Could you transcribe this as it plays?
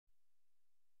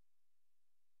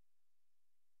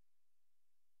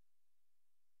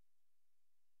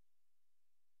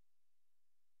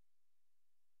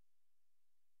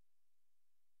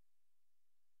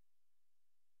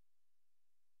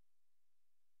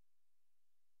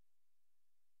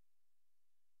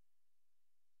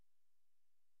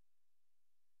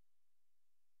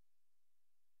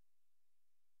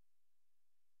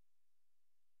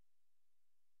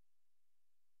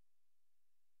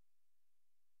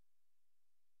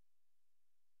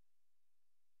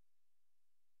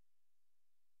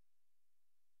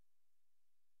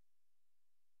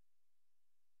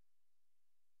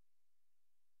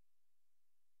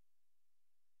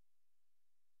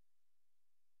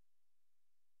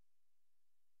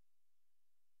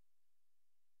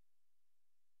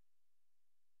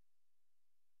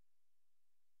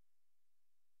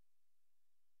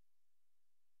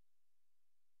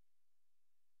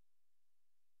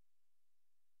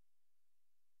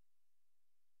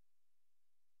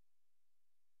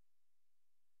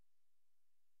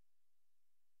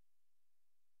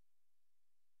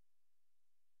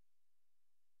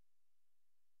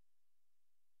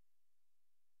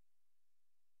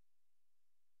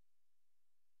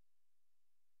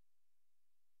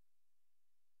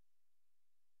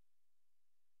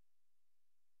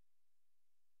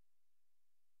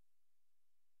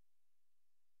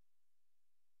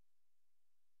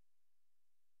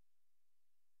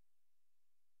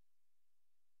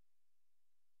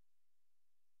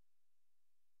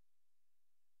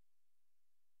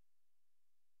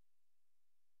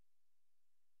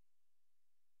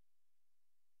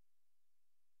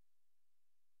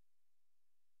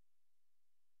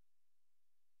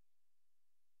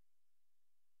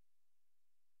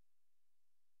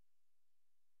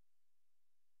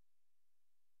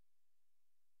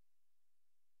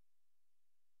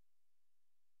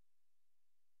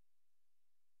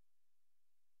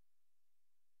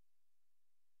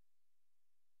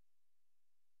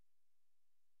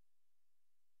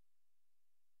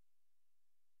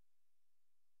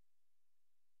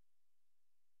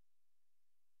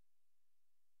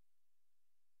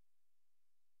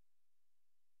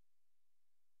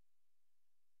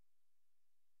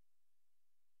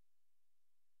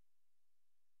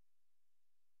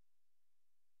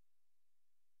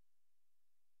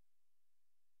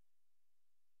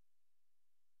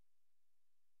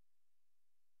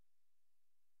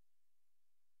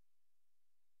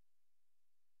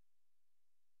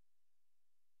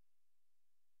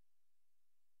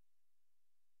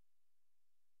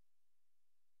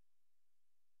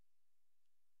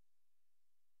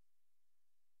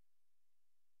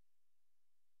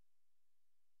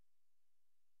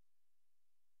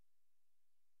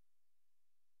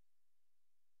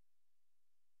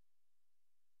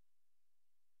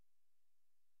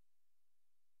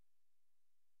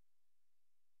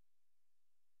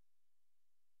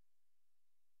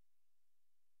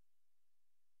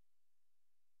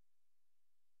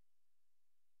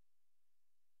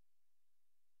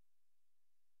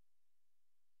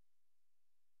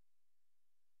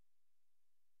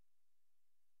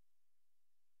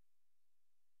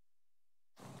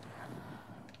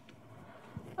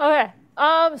Okay.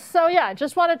 So yeah,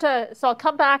 just wanted to. So I'll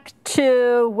come back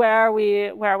to where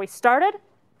we started,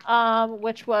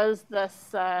 which was this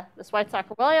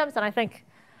Weizsäcker-Williams, and I think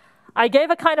I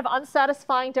gave a kind of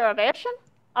unsatisfying derivation,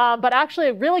 but actually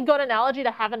a really good analogy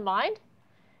to have in mind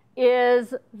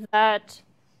is that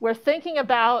we're thinking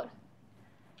about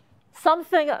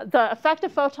something. The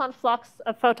effective photon flux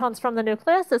of photons from the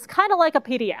nucleus is kind of like a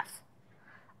PDF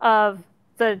of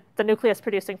the nucleus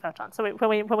producing photons. So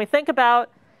when we think about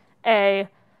a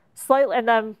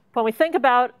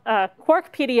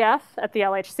quark PDF at the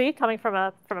LHC coming from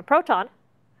a proton,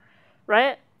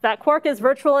 right? That quark is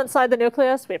virtual inside the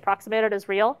nucleus. We approximate it as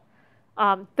real.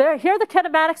 Here the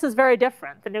kinematics is very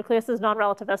different. The nucleus is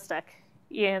non-relativistic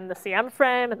in the CM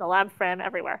frame, in the lab frame,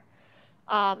 everywhere.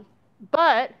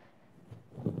 But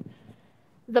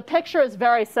the picture is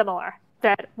very similar,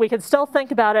 that we can still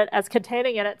think about it as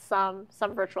containing in it some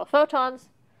virtual photons,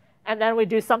 and then we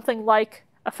do something like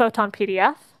a photon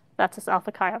PDF, that's just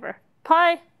alpha chi over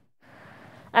pi,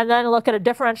 and then look at a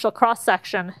differential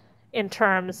cross-section in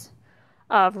terms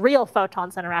of real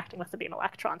photons interacting with the beam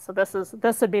electron. So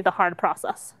this would be the hard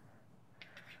process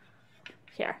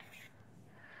here.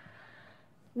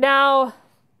 Now,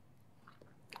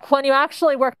 when you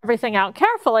actually work everything out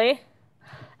carefully,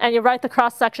 and you write the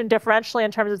cross-section differentially in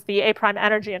terms of the A prime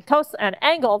energy and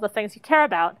angle, the things you care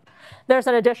about, there's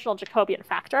an additional Jacobian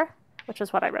factor, which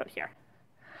is what I wrote here.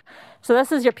 So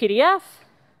this is your PDF.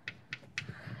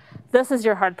 This is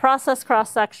your hard process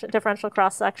cross-section, differential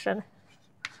cross-section.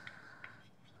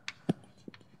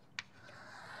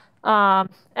 And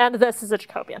this is a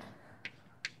Jacobian.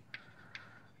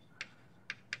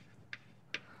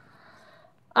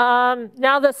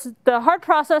 Now the hard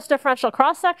process differential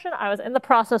cross-section, I was in the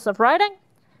process of writing.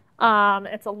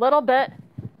 It's a little bit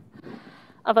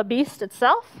of a beast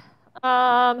itself.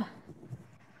 I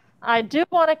do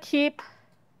want to keep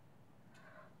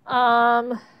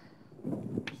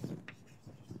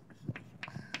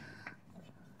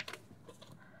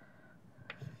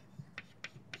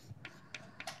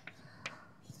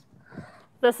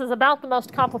this is about the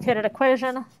most complicated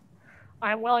equation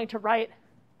I'm willing to write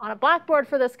on a blackboard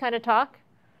for this kind of talk.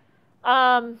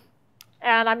 And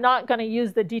I'm not going to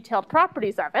use the detailed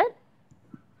properties of it.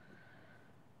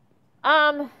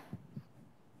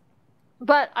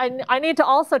 But I need to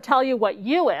also tell you what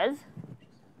U is.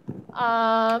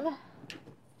 And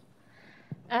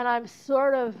I'm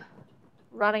sort of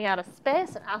running out of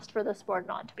space and asked for this board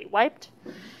not to be wiped.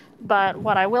 But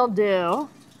what I will do,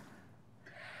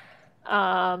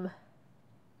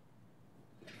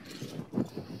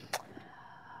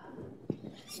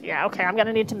 yeah, okay, I'm going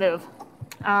to need to move.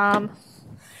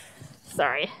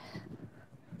 Sorry.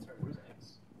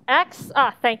 X,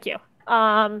 thank you.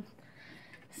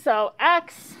 So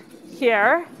X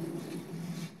here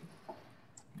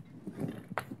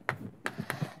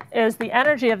is the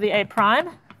energy of the A prime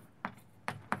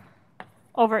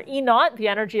over E naught, the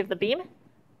energy of the beam.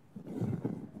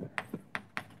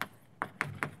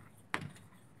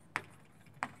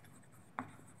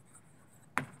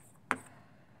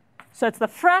 So it's the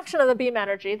fraction of the beam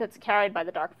energy that's carried by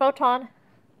the dark photon.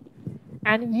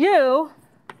 And U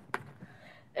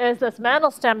is this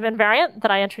Mandelstam invariant that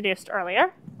I introduced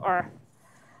earlier, or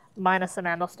minus a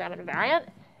Mandelstam invariant,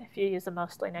 if you use a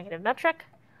mostly negative metric.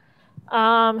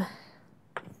 And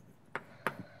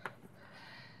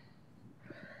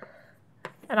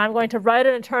I'm going to write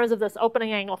it in terms of this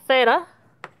opening angle theta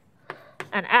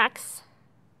and X.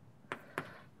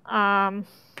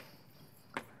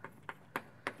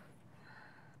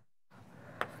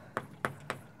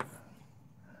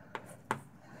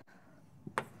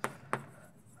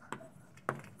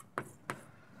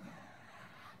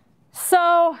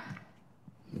 So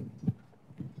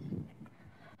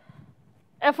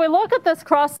if we look at this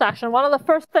cross section, one of the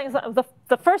first things,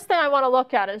 the first thing I want to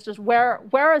look at is just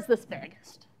where is this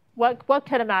biggest? What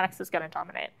kinematics is going to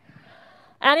dominate?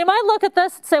 And you might look at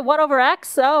this and say 1 over x.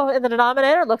 So in the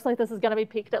denominator, it looks like this is going to be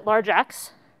peaked at large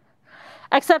x.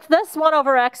 Except this 1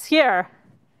 over x here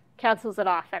cancels it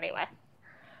off anyway.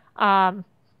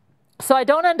 So I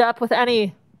don't end up with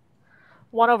any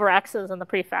 1 over x's in the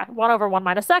prefactor, 1 over 1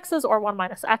 minus x's, or 1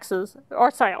 minus x's,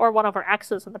 or 1 over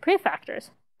x's in the prefactors.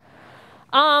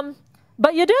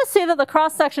 But you do see that the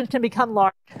cross section can become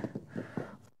large.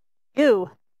 U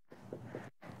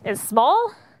is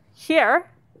small here.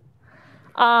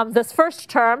 This first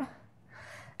term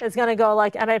is going to go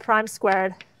like ma prime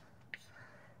squared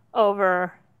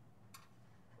over,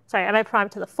 ma prime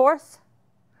to the 4th,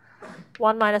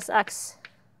 1 minus x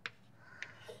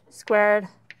squared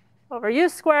over u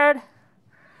squared.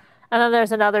 And then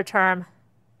there's another term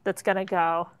that's going to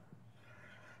go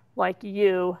like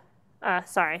u,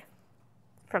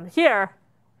 from here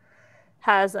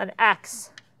has an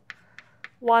x,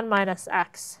 1 minus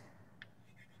x,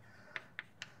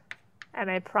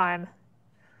 ma prime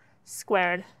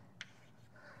squared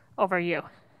over u.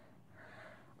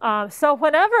 So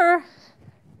whenever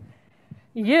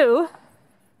u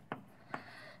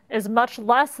is much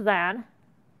less than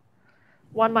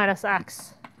 1 minus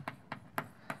x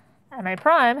ma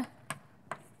prime,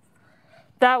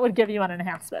 that would give you an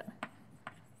enhancement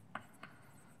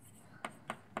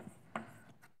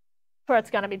where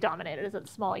it's going to be dominated is at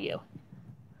small u.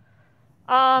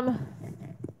 Well,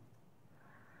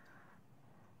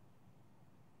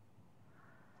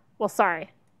 sorry.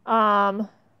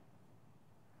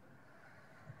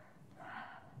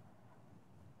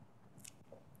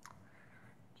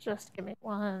 Just give me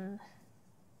 1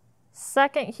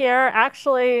 second here.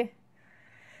 Actually,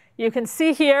 you can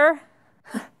see here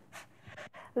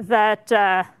that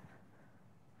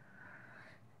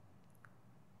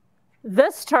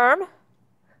this term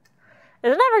is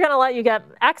never going to let you get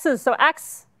x's. So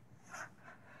x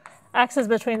is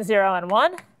between 0 and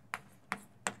 1.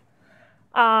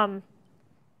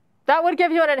 That would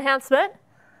give you an enhancement,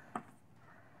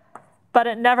 but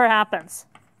it never happens.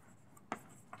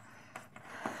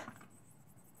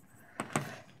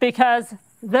 Because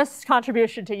this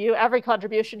contribution to u, every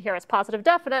contribution here is positive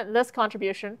definite, and this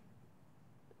contribution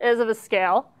is of a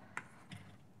scale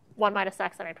 1 minus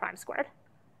x ma prime squared.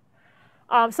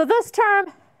 So this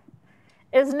term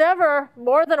is never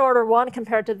more than order 1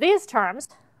 compared to these terms,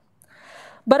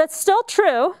 but it's still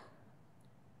true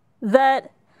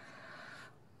that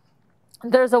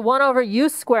there's a 1 over u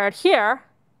squared here,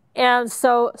 and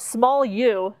so small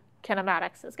u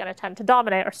kinematics is going to tend to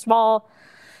dominate, or small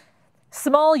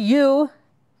u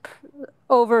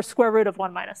over square root of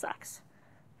 1 minus x.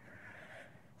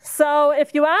 So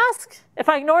if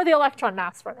I ignore the electron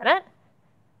mass for a minute,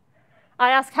 I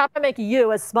ask how to make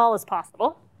u as small as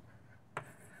possible.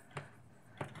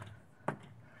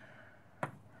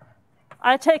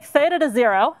 I take theta to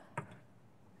 0,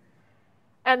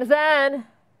 and then,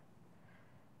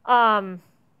 or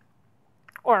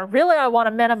really I want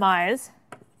to minimize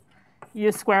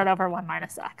u squared over 1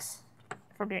 minus x.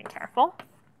 For being careful.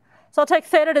 So I'll take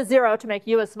theta to 0 to make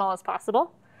u as small as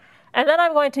possible. And then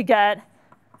I'm going to get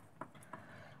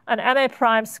an ma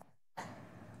prime squared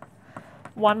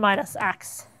 1 minus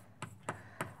x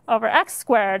over x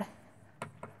squared,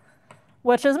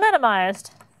 which is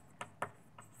minimized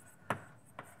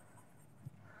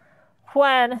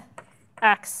when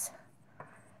x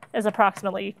is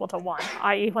approximately equal to 1,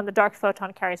 i.e. when the dark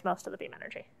photon carries most of the beam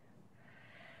energy.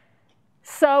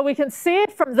 So we can see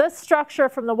from this structure,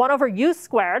 from the 1 over u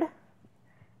squared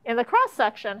in the cross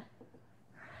section,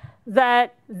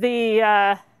 that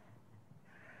the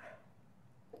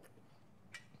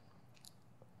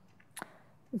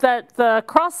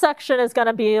cross section is going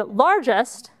to be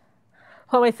largest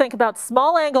when we think about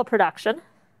small angle production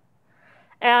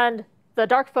and the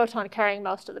dark photon carrying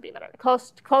most of the beam energy,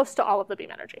 close to all of the beam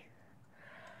energy.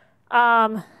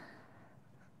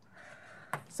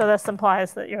 So this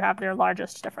implies that you have your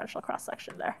largest differential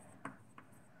cross-section there.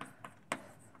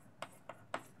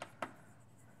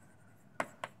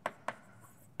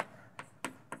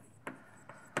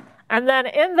 And then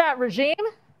in that regime,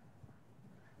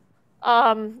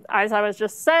 as I was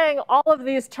just saying, all of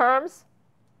these terms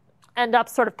end up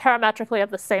sort of parametrically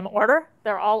of the same order.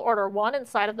 They're all order 1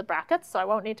 inside of the brackets, so I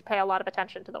won't need to pay a lot of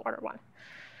attention to the order 1,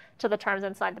 to the terms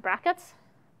inside the brackets.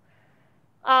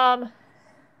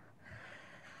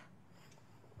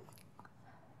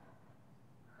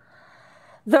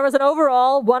 There was an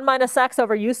overall 1 minus x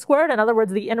over u squared, in other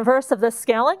words, the inverse of this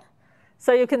scaling.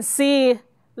 So you can see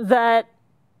that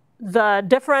the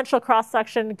differential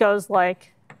cross-section goes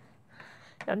like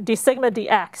d sigma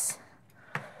dx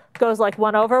goes like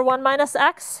 1 over 1 minus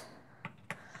x,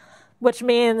 which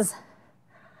means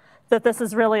that this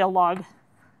is really a log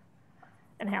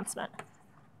enhancement.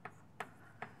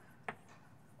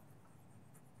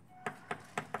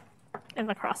 In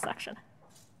the cross-section.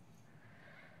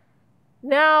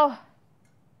 Now,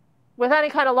 with any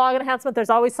kind of log enhancement,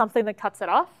 there's always something that cuts it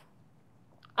off.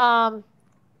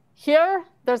 Here,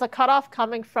 there's a cutoff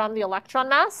coming from the electron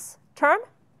mass term.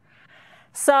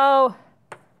 So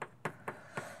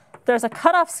there's a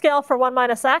cutoff scale for 1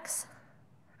 minus x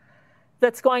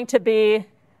that's going to be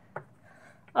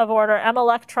of order m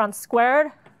electron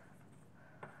squared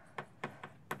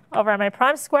over ma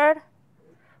prime squared.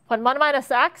 When 1 minus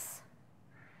x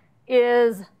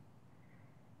is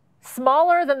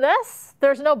smaller than this,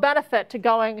 there's no benefit to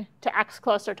going to x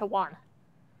closer to 1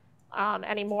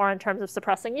 anymore in terms of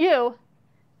suppressing u.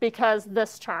 because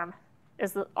this term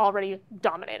is already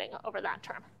dominating over that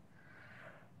term.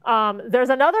 There's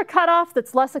another cutoff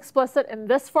that's less explicit in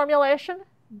this formulation,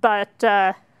 but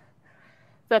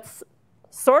that's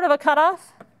sort of a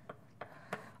cutoff,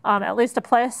 at least a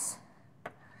place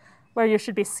where you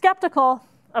should be skeptical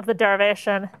of the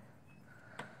derivation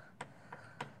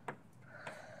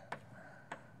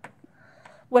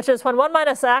which is when 1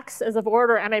 minus x is of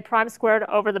order ma prime squared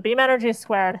over the beam energy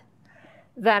squared,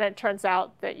 then it turns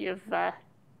out that you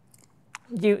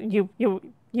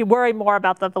worry more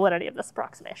about the validity of this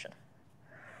approximation.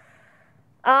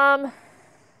 So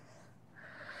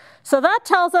that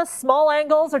tells us small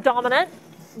angles are dominant,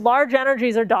 large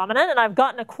energies are dominant, and I've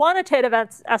gotten a quantitative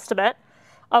estimate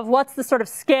of what's the sort of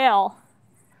scale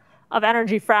of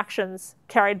energy fractions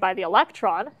carried by the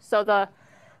electron. So the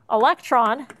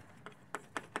electron,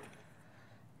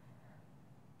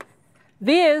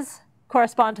 these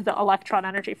correspond to the electron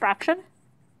energy fraction.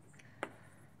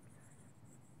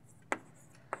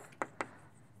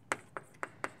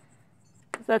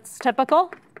 That's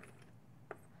typical,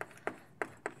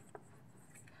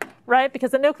 right?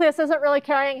 Because the nucleus isn't really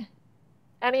carrying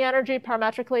any energy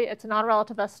parametrically. It's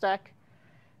non-relativistic.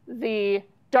 The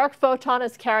dark photon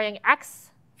is carrying x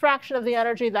fraction of the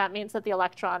energy. That means that the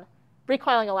electron,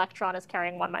 recoiling electron, is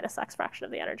carrying 1 minus x fraction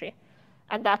of the energy.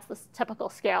 And that's the typical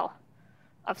scale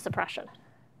of suppression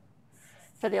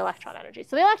for the electron energy.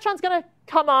 So the electron's going to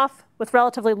come off with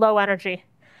relatively low energy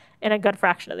in a good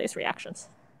fraction of these reactions.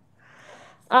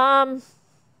 Now,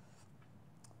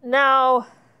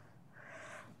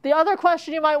 the other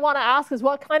question you might want to ask is,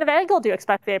 what kind of angle do you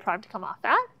expect the A prime to come off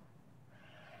at?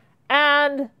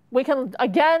 And we can,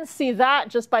 again, see that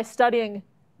just by studying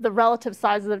the relative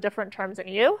sizes of different terms in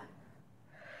U.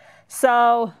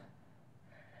 So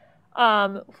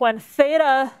when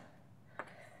theta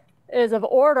is of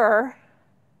order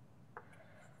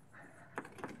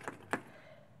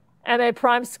ma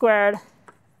prime squared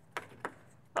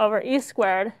over e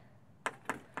squared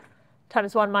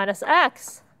times 1 minus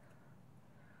x,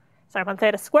 sorry, when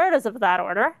theta squared is of that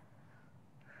order,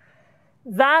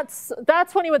 that's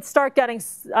when you would start getting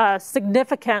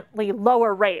significantly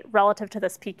lower rate relative to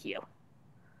this PQ.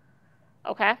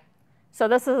 Okay? So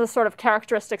this is a sort of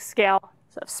characteristic scale,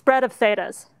 sort of spread of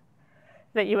thetas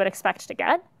that you would expect to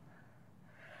get.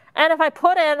 And if I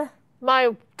put in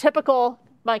my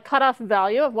cutoff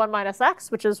value of 1 minus x,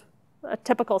 which is a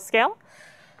typical scale,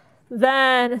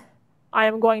 then I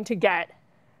am going to get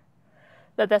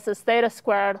that this is theta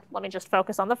squared. Let me just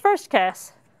focus on the first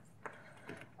case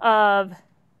of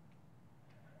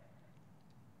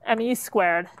me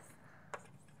squared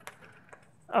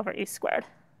over e squared.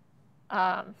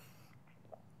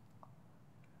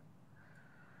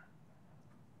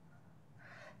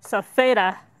 So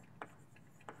theta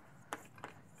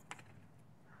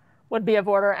would be of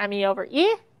order me over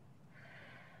e.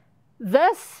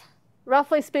 This,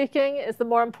 roughly speaking, is the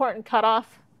more important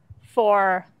cutoff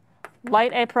for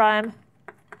light A prime.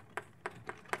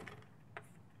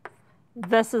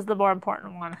 This is the more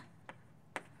important one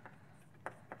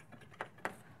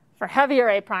for heavier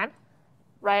A prime,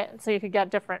 right? And so you could get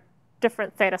different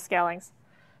theta scalings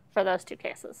for those two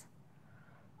cases.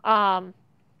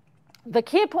 The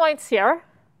key points here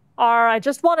are, I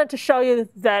just wanted to show you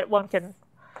that one can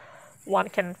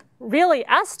really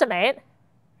estimate,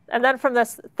 and then from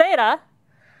this theta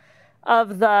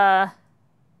of the,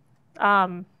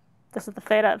 this is the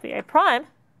theta of the A prime,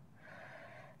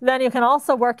 then you can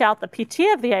also work out the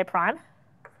PT of the A prime,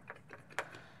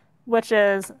 which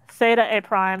is theta A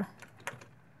prime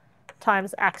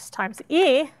times x times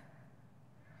e.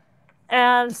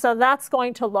 And so that's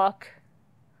going to look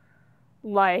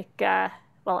like,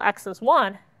 well, x is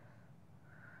 1.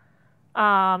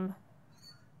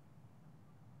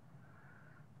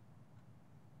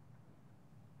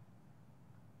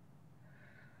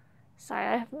 Sorry,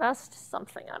 I've messed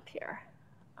something up here.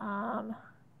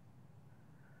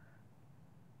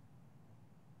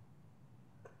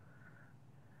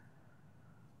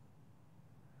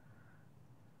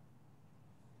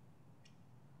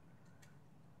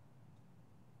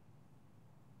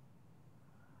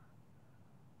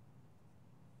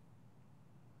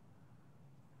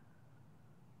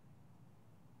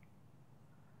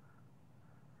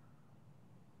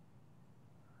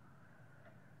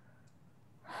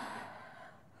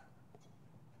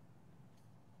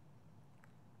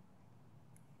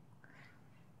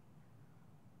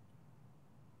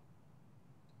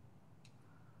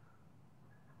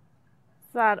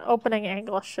 That opening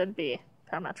angle should be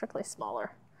parametrically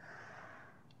smaller.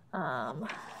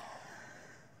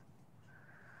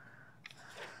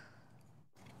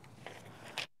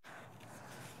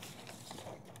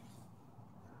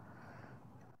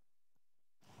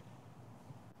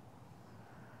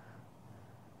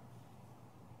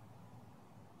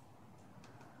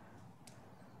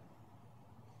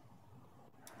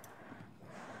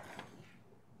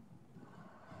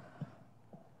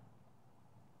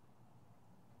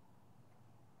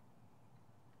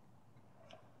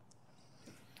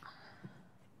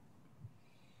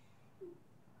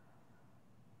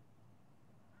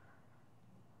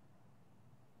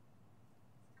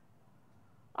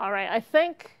 All right, I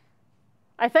think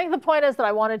the point is that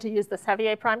I wanted to use this heavy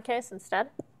A prime case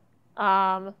instead,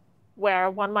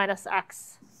 where 1 minus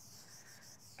x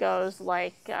goes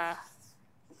like,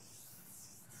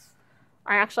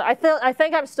 I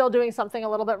think I'm still doing something a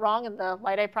little bit wrong in the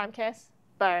light A prime case,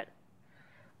 but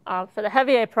for the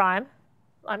heavy A prime,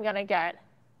 I'm going to get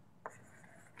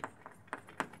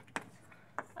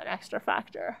an extra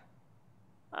factor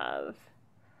of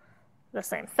the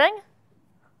same thing.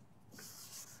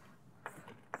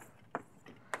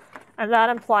 And that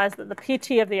implies that the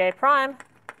PT of the A prime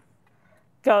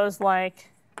goes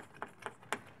like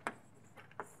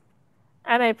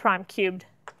MA prime cubed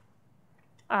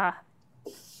times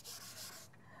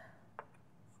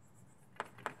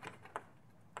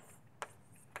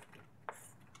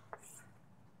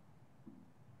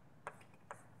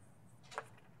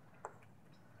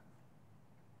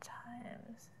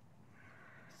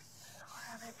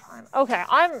MA prime. Okay,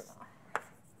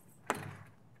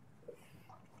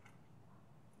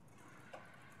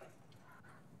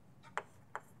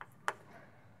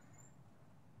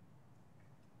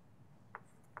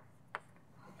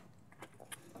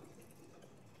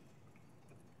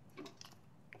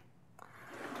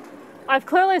 I've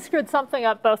clearly screwed something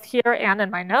up both here and in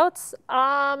my notes.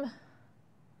 Will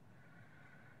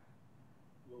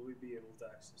we be able to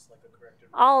access like a corrected version?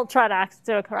 I'll try to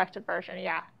do a corrected version,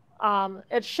 yeah.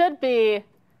 It should be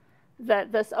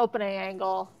that this opening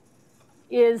angle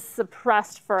is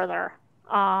suppressed further.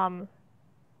 And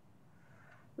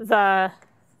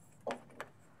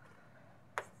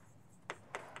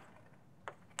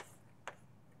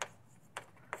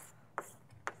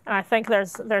I think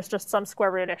there's just some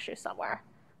square root issue somewhere.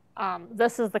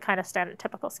 This is the kind of standard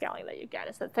typical scaling that you get,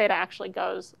 is that theta actually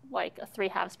goes like a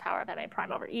 3/2 power of MA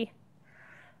prime over E.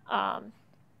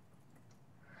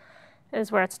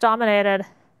 Is where it's dominated.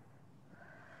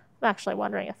 I'm actually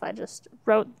wondering if I just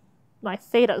wrote my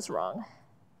thetas wrong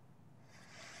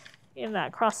in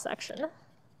that cross section.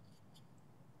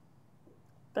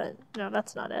 But no,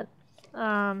 that's not it.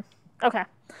 Okay.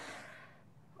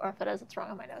 Or if it is, it's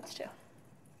wrong on my notes too.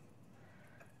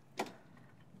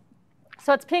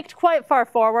 So it's peaked quite far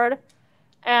forward.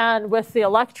 And with the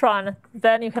electron,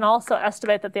 then you can also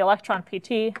estimate that the electron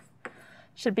PT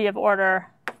should be of order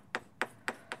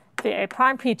the A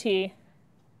prime PT,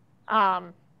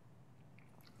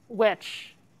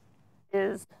 which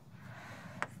is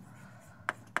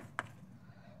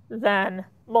then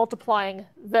multiplying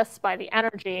this by the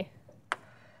energy,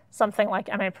 something like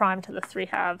MA prime to the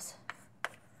 3/2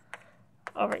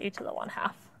 over E to the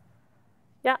 1/2.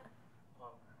 Yeah?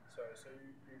 Sorry, so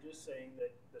you're just saying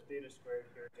that the theta squared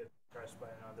here gets expressed by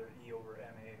another E over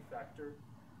MA factor?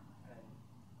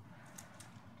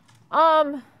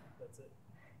 And that's it?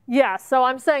 Yeah, so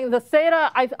I'm saying the theta,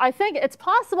 I think it's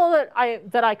possible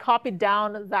that I copied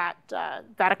down that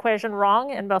equation wrong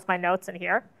in both my notes and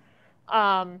here,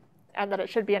 and that it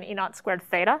should be an E naught squared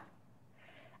theta.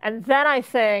 And then I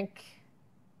think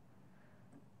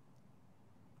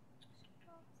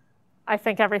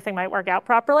everything might work out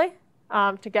properly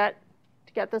to get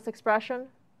this expression.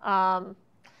 I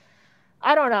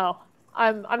don't know.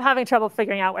 I'm having trouble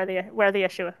figuring out where the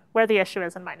issue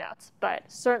is in my notes, but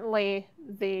certainly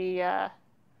the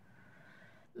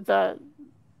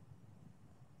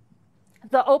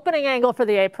opening angle for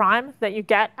the A prime that you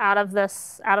get out of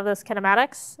this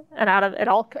kinematics and out of it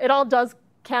all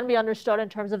can be understood in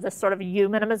terms of this sort of U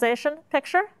minimization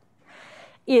picture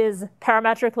is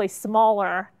parametrically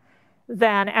smaller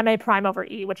than MA prime over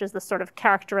E, which is the sort of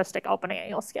characteristic opening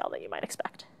angle scale that you might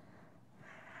expect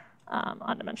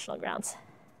on dimensional grounds.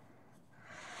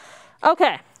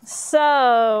 Okay,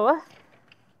 so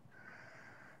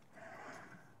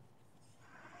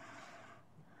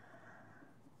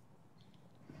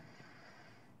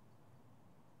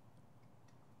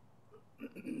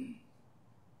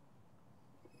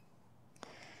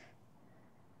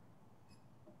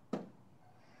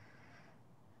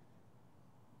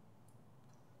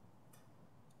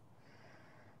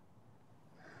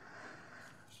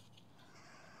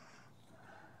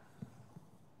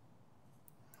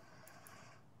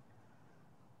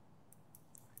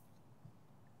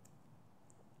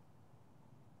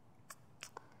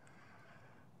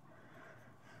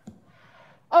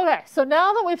okay, so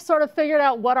now that we've sort of figured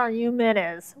out what our U min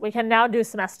is, we can now do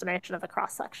some estimation of the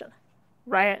cross section,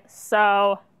 right?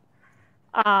 So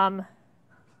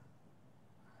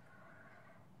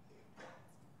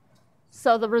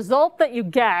the result that you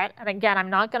get, and again, I'm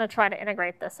not going to try to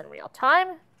integrate this in real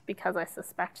time because I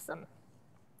suspect some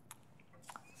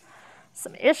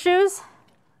issues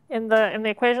in the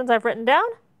equations I've written down.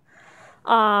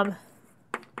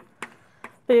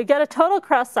 But you get a total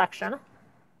cross-section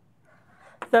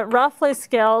that roughly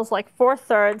scales like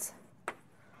 4/3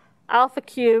 alpha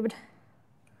cubed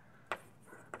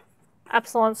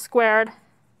epsilon squared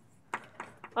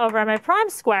over ma prime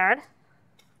squared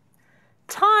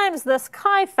times this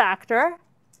chi factor,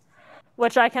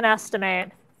 which I can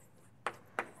estimate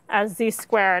as z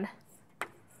squared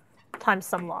times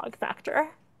some log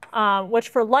factor, which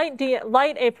for light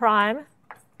A prime,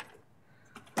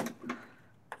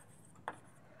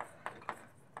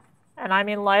 and I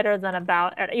mean lighter than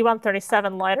about, at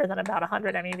E137, lighter than about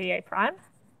 100 MeV A prime.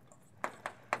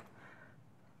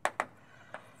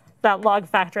 That log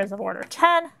factor is of order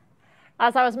 10.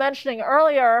 As I was mentioning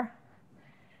earlier,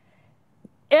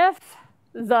 if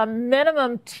the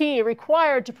minimum T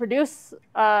required to produce,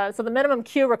 so the minimum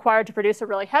Q required to produce a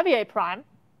really heavy A prime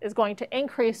is going to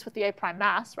increase with the A prime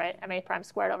mass, right? Ma prime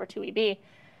squared over 2 EB.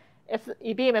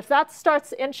 If that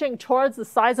starts inching towards the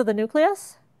size of the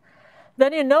nucleus,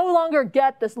 then you no longer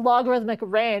get this logarithmic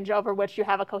range over which you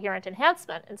have a coherent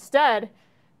enhancement. Instead,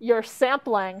 you're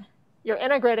sampling, you're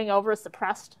integrating over a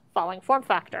suppressed falling form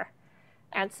factor.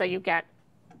 And so you can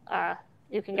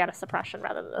get a suppression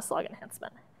rather than this log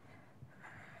enhancement.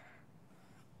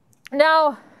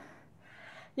 Now,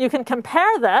 you can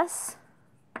compare this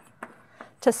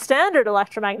to standard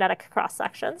electromagnetic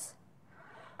cross-sections,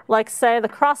 like, say, the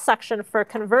cross-section for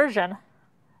conversion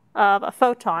of a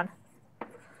photon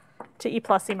to E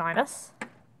plus E minus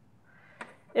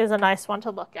is a nice one to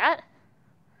look at.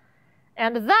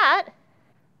 And that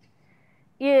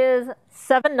is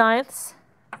 7/9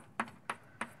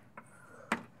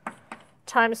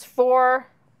 times 4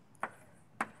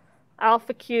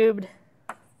 alpha cubed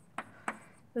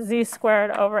z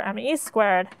squared over me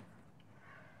squared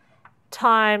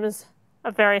times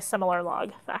a very similar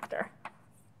log factor,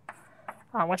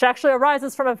 which actually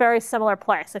arises from a very similar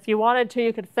place. If you wanted to,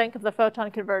 you could think of the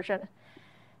photon conversion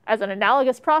as an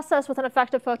analogous process with an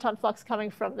effective photon flux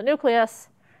coming from the nucleus.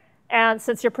 And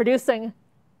since you're producing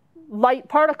light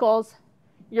particles,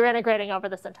 you're integrating over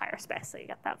this entire space, so you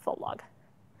get that full log.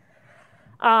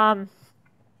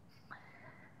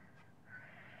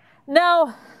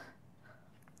 Now,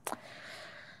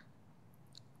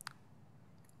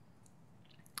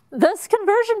 this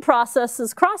conversion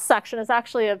process's cross-section is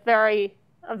actually a very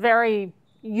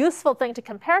useful thing to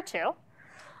compare to.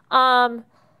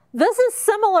 This is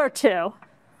similar to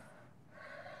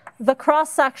the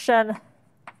cross-section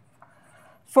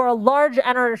for a large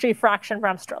energy fraction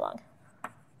bremsstrahlung.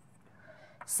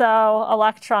 So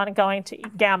electron going to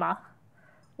gamma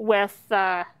with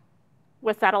that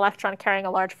electron carrying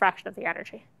a large fraction of the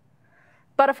energy.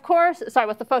 But of course, sorry,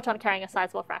 with the photon carrying a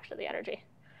sizable fraction of the energy.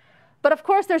 But of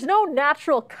course, there's no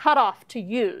natural cutoff to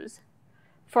use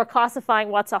for classifying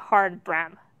what's a hard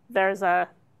Brem. There's an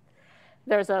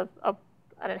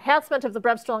enhancement of the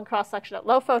bremsstrahlung cross-section at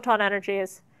low photon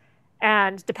energies.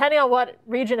 And depending on what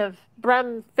region of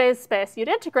Brem phase space you'd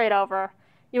integrate over,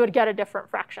 you would get a different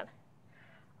fraction.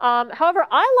 However,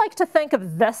 I like to think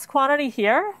of this quantity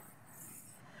here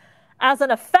as an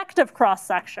effective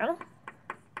cross-section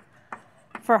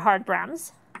for hard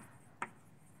Brems.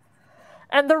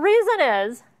 And the reason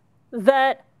is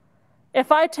that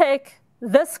if I take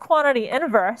this quantity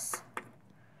inverse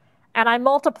and I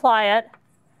multiply it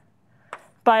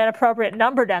by an appropriate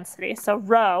number density, so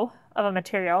rho of a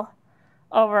material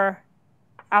over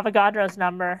Avogadro's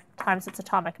number times its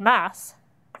atomic mass,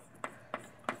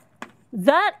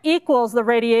 that equals the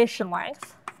radiation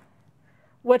length,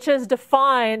 which is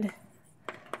defined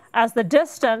as the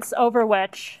distance over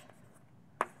which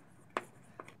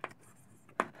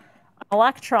an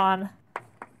electron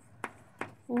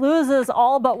loses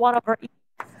all but 1 over E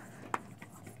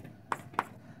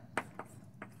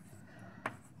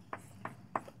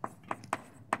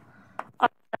of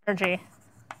energy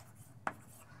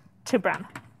to Brem.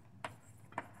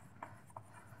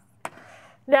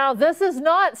 Now, this is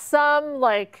not some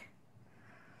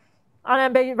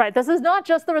unambiguous, right? This is not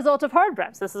just the result of hard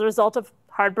Brems. This is a result of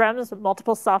hard Brems,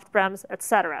 multiple soft Brems,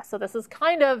 etc. So this is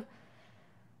kind of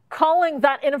calling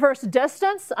that inverse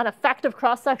distance an effective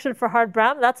cross-section for hard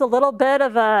Brem. That's a little bit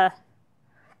of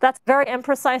that's a very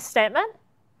imprecise statement.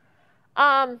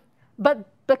 But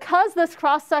because this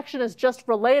cross-section is just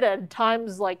related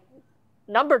times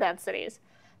number densities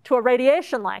to a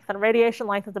radiation length, and radiation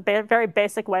length is a very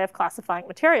basic way of classifying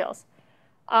materials,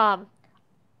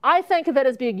 I think of it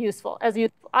as being useful.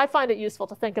 I find it useful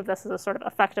to think of this as a sort of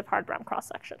effective hard Brem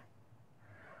cross-section.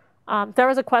 There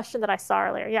was a question that I saw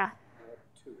earlier. Yeah?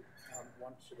 Two.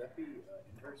 One, should that be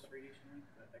inverse radiation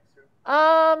length,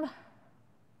 X0?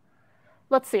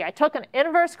 Let's see. I took an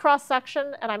inverse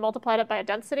cross-section and I multiplied it by a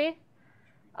density.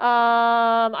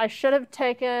 I should have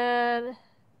taken...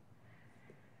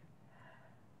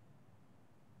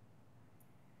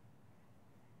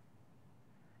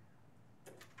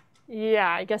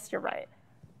 Yeah, I guess you're right.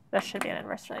 This should be an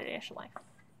inverse radiation length.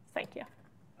 Thank you.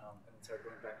 And sorry,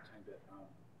 going back a tiny bit,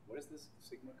 what is this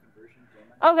sigma conversion?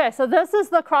 Okay, so this is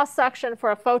the cross-section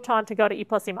for a photon to go to E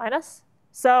plus E minus.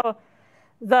 So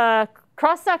the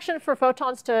cross-section for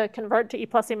photons to convert to E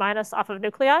plus E minus off of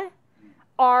nuclei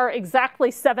are exactly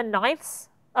 7/9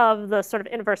 of the sort of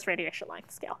inverse radiation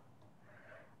length scale.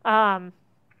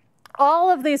 All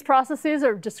of these processes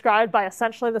are described by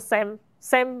essentially the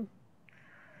same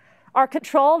are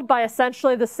controlled by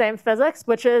essentially the same physics,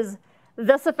 which is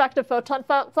this effective photon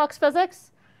flux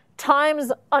physics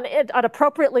times an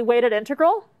appropriately weighted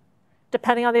integral,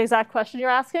 depending on the exact question you're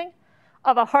asking,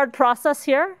 of a hard process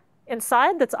here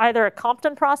inside that's either a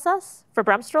Compton process for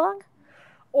Bremsstrahlung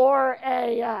or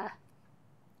a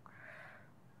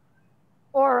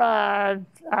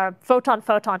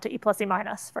photon-photon to E plus E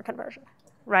minus for conversion,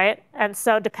 right? And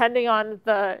so depending on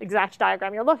the exact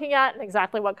diagram you're looking at and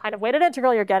exactly what kind of weighted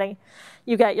integral you're getting,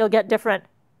 you'll get different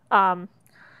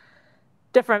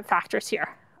different factors here.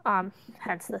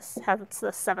 Hence this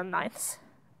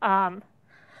 7/9.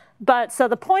 But so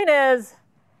the point is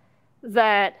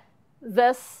that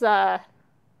this, I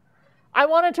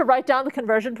wanted to write down the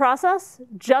conversion process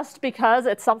just because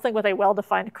it's something with a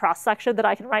well-defined cross-section that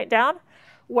I can write down,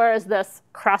 whereas this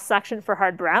cross-section for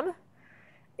hard Brem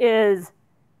is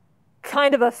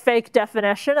kind of a fake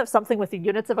definition of something with the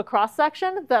units of a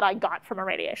cross-section that I got from a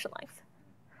radiation length.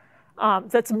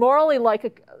 That's morally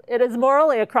it is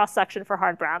morally a cross-section for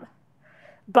hard Brem,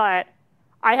 but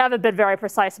I haven't been very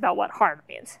precise about what hard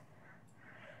means,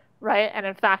 right? And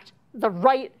in fact, the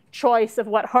right choice of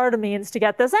what hard means to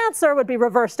get this answer would be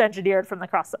reversed engineered from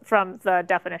the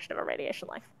definition of a radiation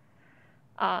length.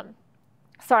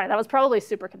 Sorry, that was probably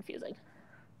super confusing.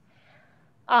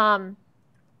 What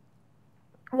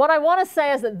I want to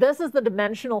say is that this is the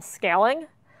dimensional scaling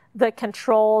that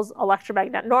controls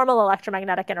normal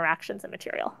electromagnetic interactions in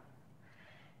material,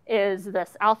 is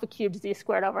this alpha cubed z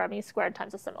squared over me squared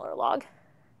times a similar log.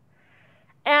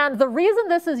 And the reason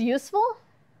this is useful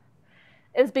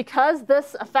is because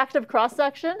this effective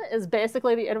cross-section is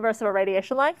basically the inverse of a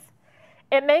radiation length.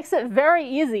 It makes it very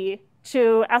easy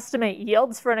to estimate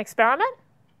yields for an experiment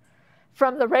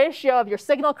from the ratio of your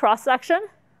signal cross-section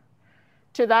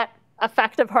to that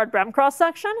effective hard Brem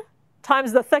cross-section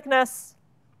times the thickness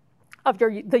of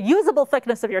the usable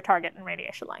thickness of your target in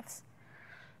radiation lengths,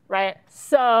 right?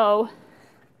 So,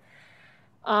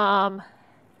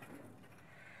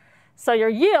 so your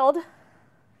yield,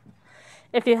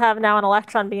 if you have now an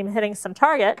electron beam hitting some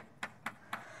target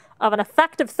of an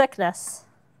effective thickness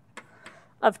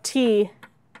of T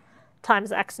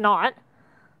times x naught,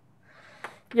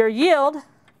 your yield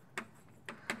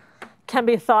can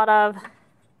be thought of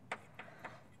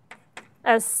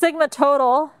as sigma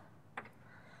total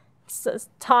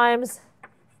times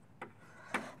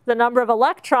the number of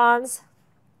electrons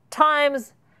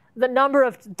times the number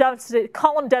of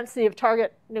column density of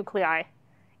target nuclei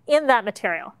in that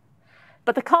material.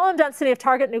 But the column density of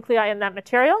target nuclei in that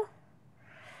material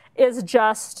is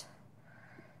just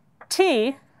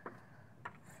T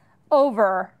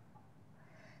over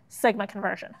sigma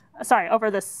conversion. Sorry,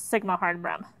 over this sigma hard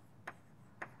Brem.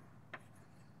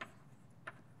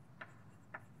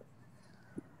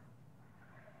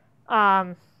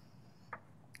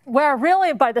 Where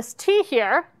really by this T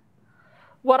here,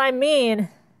 what I mean,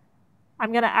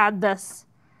 I'm going to add a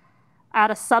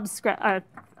subscript, a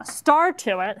star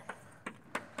to it,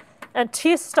 and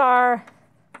T star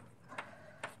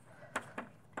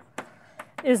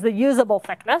is the usable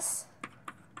thickness.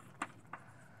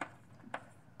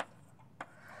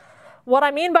 What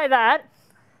I mean by that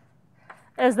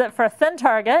is that for a thin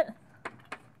target,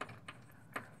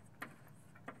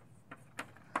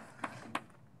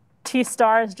 T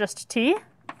star is just T.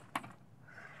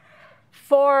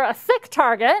 For a thick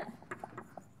target,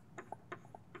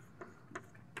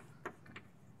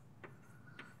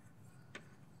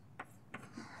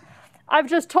 I've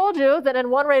just told you that in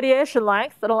one radiation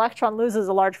length, an electron loses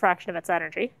a large fraction of its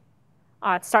energy.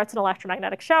 It starts an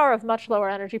electromagnetic shower of much lower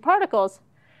energy particles.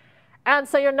 And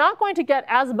so you're not going to get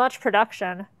as much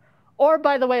production, or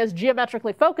by the way, as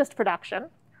geometrically focused production,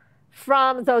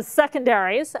 from those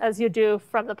secondaries as you do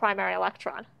from the primary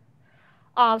electron.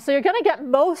 So you're going to get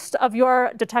most of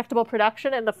your detectable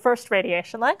production in the first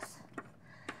radiation length.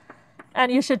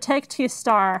 And you should take T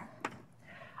star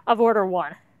of order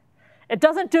 1. It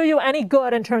doesn't do you any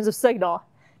good in terms of signal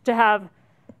to have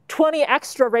 20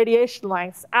 extra radiation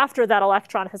lengths after that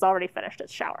electron has already finished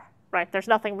its shower. right? There's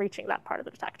nothing reaching that part of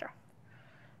the detector.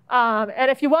 And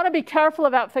if you want to be careful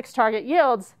about fixed target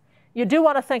yields, you do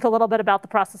want to think a little bit about the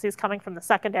processes coming from the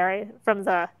secondary, from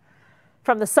the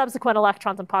subsequent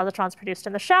electrons and positrons produced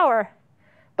in the shower.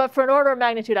 But for an order of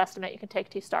magnitude estimate, you can take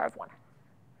T star of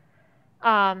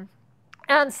 1.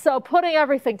 And so putting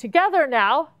everything together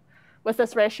now with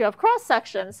this ratio of cross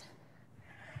sections,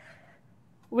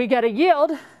 we get a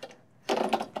yield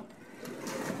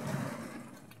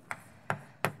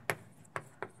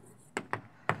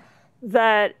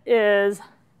that is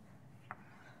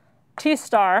T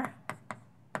star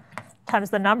times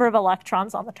the number of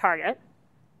electrons on the target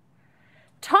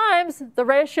times the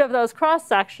ratio of those cross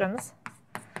sections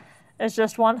is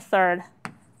just 1/3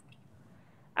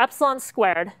 epsilon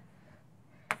squared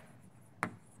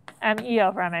ME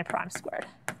over MA prime squared.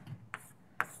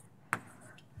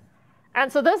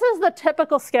 And so this is the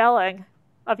typical scaling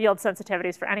of yield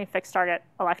sensitivities for any fixed target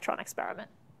electron experiment.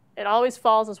 It always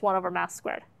falls as 1 over mass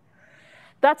squared.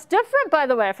 That's different, by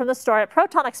the way, from the story at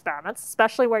proton experiments,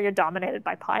 especially where you're dominated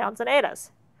by pions and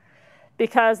etas.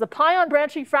 Because the pion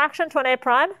branching fraction to an A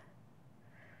prime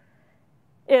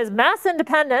is mass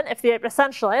independent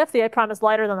essentially if the A prime is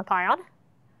lighter than the pion,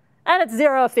 and it's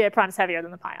 0 if the A prime is heavier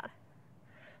than the pion.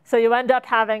 So you end up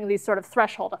having these sort of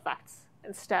threshold effects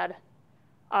instead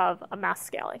of a mass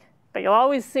scaling. But you'll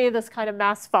always see this kind of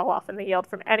mass fall off in the yield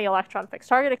from any electron fixed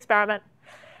target experiment,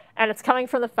 and it's coming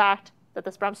from the fact that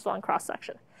this Bremsstrahlung cross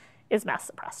section is mass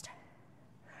suppressed.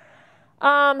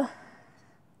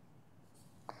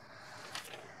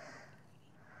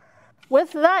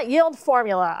 With that yield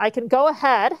formula, I can go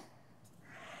ahead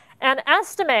and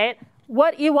estimate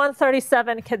what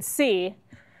E137 could see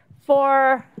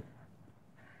for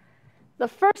the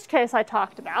first case I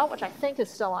talked about, which I think is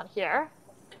still on here,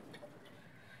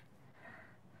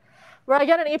 where I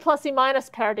get an E plus E minus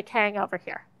pair decaying over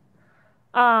here.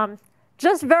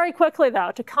 Just very quickly,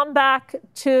 though, to come back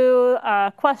to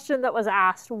a question that was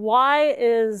asked, why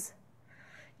is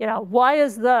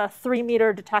the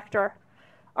 3-meter detector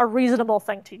a reasonable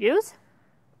thing to use?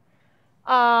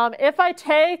 If I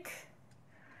take,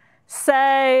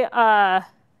 say,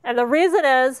 and the reason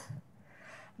is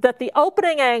that the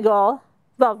opening angle,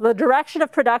 the direction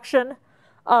of production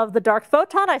of the dark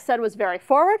photon, I said was very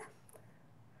forward.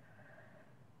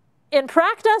 In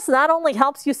practice, that only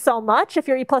helps you so much if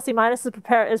your E plus E minus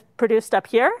is produced up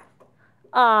here,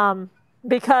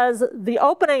 because the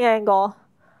opening angle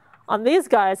on these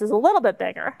guys is a little bit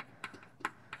bigger.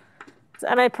 It's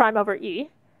MA prime over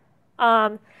E.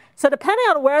 So depending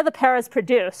on where the pair is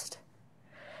produced,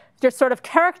 your sort of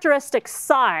characteristic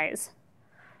size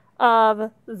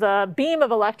of the beam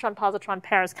of electron-positron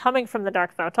pairs coming from the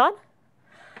dark photon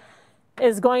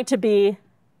is going to be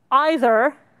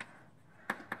either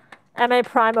MA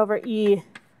prime over E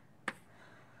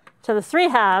to the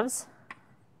 3/2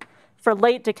 for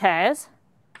late decays,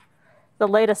 the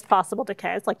latest possible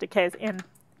decays, like decays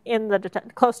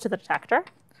close to the detector,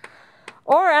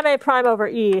 or MA prime over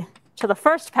E to the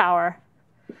 1st power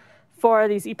for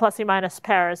these E plus E minus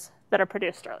pairs that are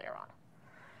produced earlier on,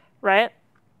 right?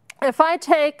 If I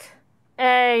take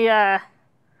I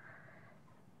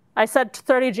said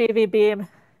 30 GeV beam.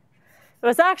 It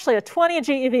was actually a 20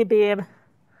 GeV beam,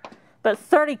 but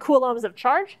 30 coulombs of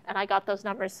charge, and I got those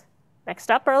numbers mixed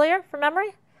up earlier from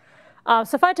memory.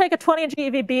 So if I take a 20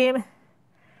 GeV beam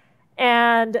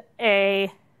and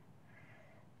a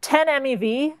 10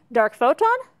 MeV dark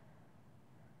photon,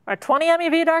 or 20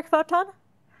 MeV dark photon,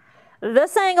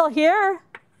 this angle here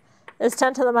is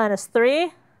 10 to the minus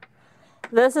 3.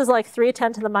 This is like 3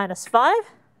 10 to the minus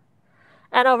 5.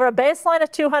 And over a baseline of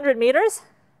 200 meters,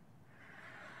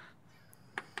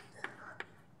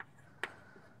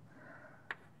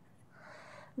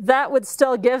 that would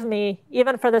still give me,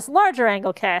 even for this larger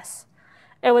angle case,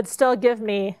 it would still give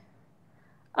me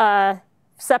a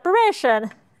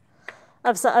separation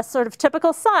of a sort of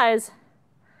typical size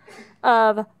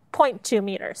of 0.2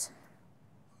 meters,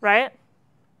 right?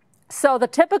 So the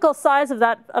typical size of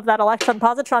that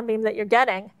electron-positron beam that you're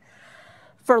getting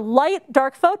for light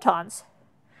dark photons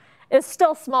is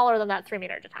still smaller than that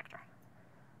 3-meter detector.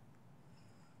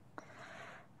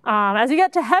 As you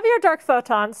get to heavier dark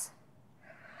photons,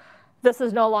 this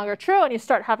is no longer true, and you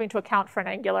start having to account for an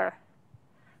angular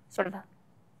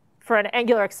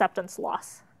acceptance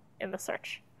loss in the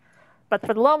search. But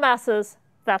for the low masses,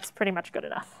 that's pretty much good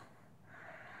enough.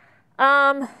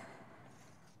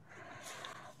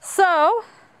 So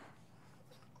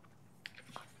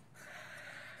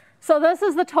this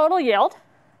is the total yield,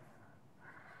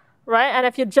 right? And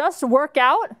if you just work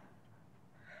out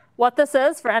what this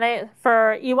is for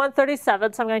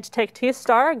E137. So I'm going to take T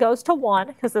star goes to 1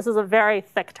 because this is a very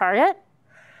thick target.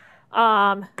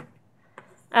 An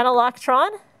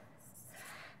electron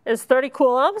is 30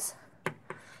 coulombs,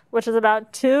 which is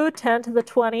about 2 10 to the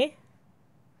 20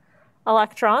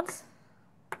 electrons.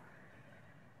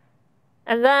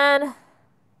 And then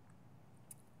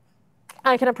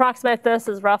I can approximate this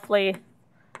as roughly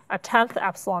a 10th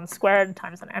epsilon squared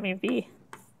times an MeV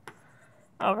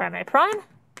over Ma prime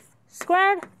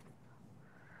squared.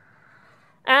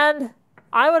 And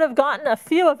I would have gotten a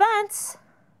few events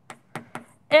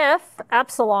if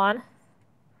epsilon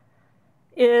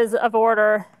is of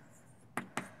order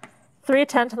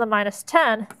 310 to the minus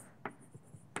 10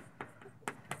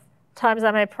 times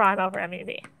Ma prime over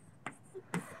MeV.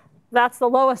 That's the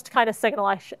lowest kind of signal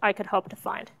I could hope to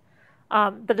find.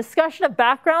 The discussion of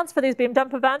backgrounds for these beam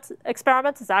dump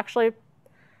experiments is actually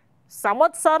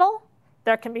somewhat subtle.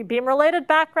 There can be beam-related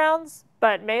backgrounds,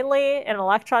 but mainly in an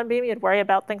electron beam, you'd worry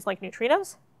about things like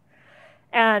neutrinos.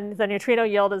 And the neutrino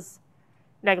yield is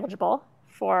negligible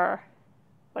for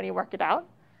when you work it out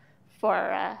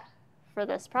for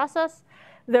this process.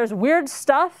 There's weird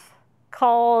stuff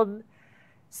called,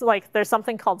 so like there's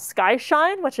something called sky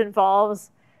shine, which involves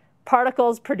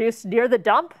particles produced near the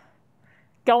dump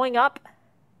going up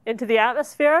into the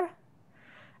atmosphere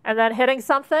and then hitting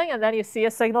something, and then you see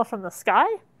a signal from the sky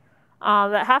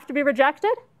that have to be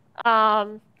rejected.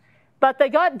 But they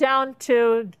got down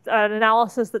to an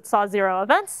analysis that saw 0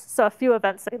 events, so a few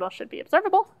event signals should be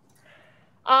observable.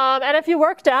 And if you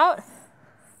worked out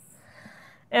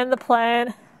in the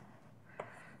plane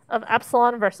of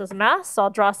epsilon versus mass, so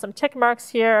I'll draw some tick marks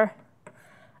here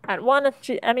at 1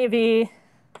 MeV,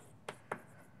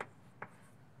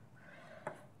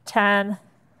 10,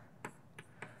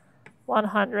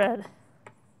 100,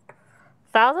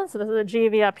 1,000. So this is a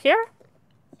GeV up here.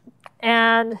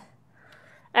 And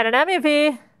at an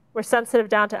MeV, we're sensitive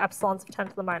down to epsilons of 10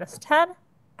 to the minus 10.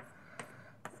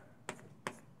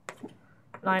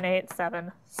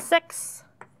 9876.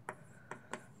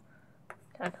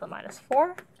 10 to the minus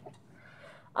 4.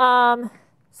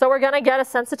 So we're going to get a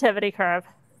sensitivity curve,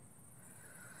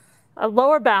 a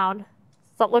lower bound,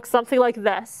 so it looks something like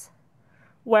this,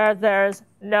 where there's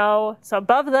no, so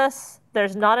above this,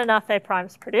 there's not enough A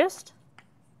primes produced.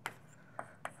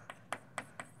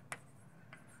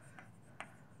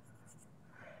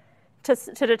 To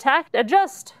detect, and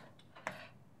just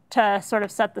to sort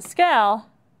of set the scale,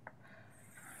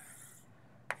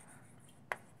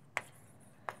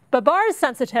 Babar's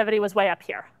sensitivity was way up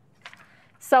here.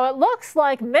 So it looks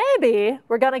like maybe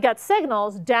we're going to get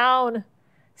signals down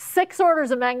 6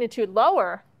 orders of magnitude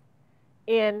lower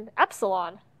in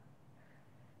epsilon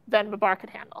than Babar could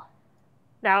handle.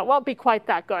 Now, it won't be quite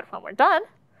that good when we're done.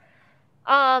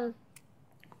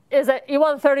 Is it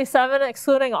E137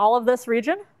 excluding all of this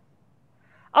region?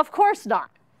 Of course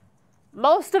not.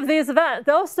 Most of these events,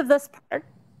 most of this part,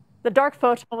 the dark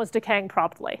photon was decaying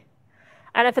promptly.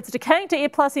 And if it's decaying to E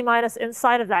plus E minus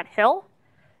inside of that hill,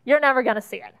 you're never going to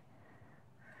see it.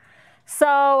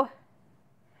 So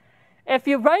if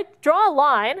you draw a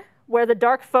line where the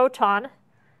dark photon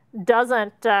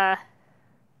doesn't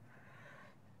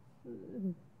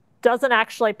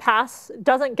actually pass,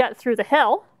 doesn't get through the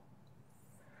hill,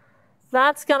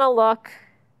 that's going to look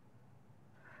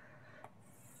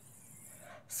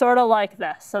sort of like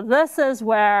this. So this is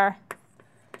where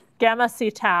gamma c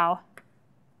tau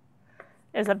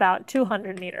is about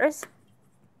 200 meters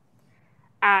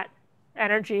at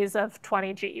energies of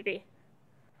 20 GeV.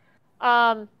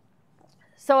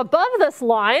 So above this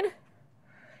line,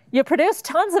 you produce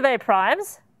tons of A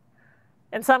primes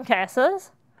in some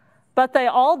cases, but they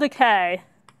all decay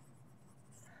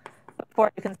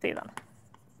before you can see them.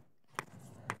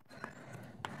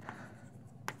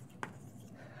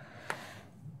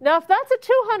 Now, if that's a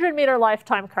 200-meter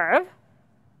lifetime curve,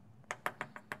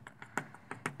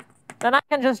 then I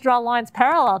can just draw lines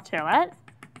parallel to it,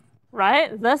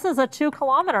 right? This is a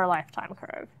 2-kilometer lifetime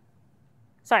curve.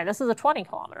 Sorry, this is a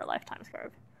 20-kilometer lifetime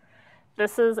curve.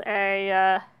 This is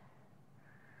a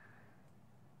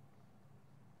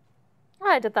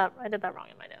I did that wrong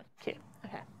in my note. Cute.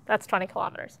 Okay, that's 20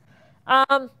 kilometers.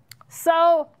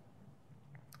 So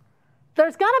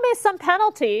there's going to be some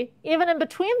penalty even in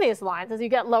between these lines as you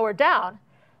get lower down.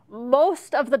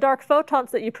 Most of the dark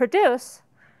photons that you produce,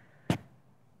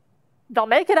 they'll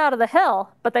make it out of the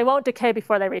hill, but they won't decay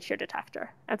before they reach your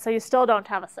detector. And so you still don't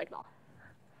have a signal.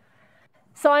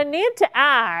 So I need to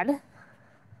add,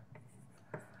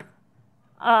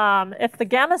 if the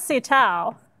gamma c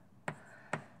tau,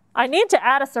 I need to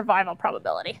add a survival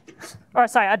probability, or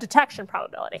sorry, a detection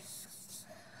probability.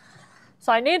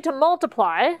 So I need to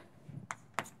multiply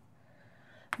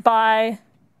by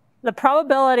the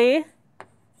probability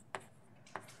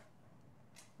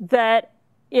that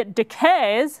it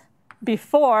decays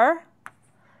before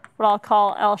what I'll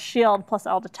call L shield plus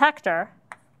L detector.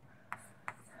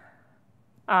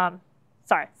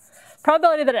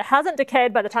 Probability that it hasn't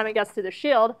decayed by the time it gets through the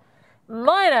shield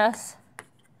minus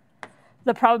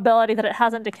the probability that it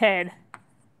hasn't decayed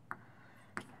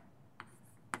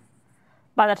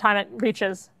by the time it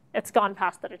reaches, it's gone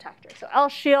past the detector. So L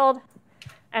shield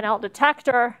and L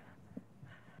detector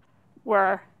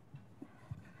were,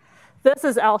 this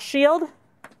is L shield,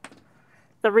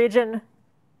 the region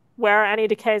where any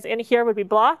decays in here would be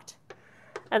blocked.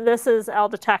 And this is L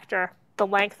detector, the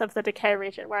length of the decay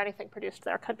region where anything produced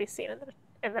there could be seen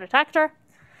in the detector.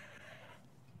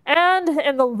 And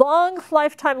in the long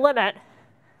lifetime limit,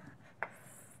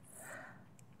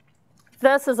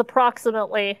 this is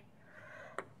approximately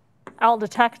L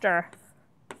detector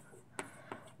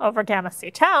over gamma c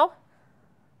tau.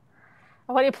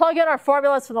 And when you plug in our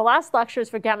formulas from the last lectures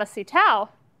for gamma c tau,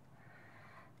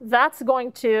 that's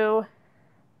going to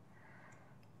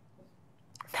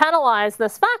penalize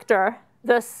this factor,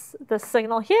 this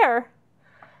signal here,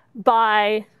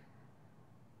 by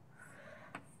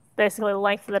basically the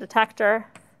length of the detector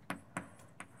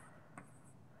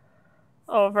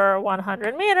over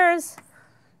 100 meters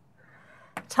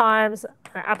times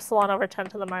an epsilon over 10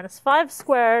 to the minus 5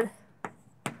 squared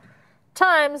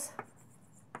times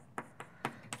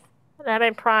an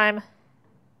MA prime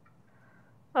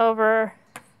over,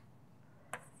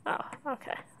 oh,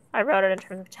 okay. I wrote it in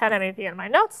terms of 10 MeV in my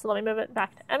notes, so let me move it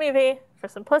back to MeV for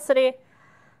simplicity.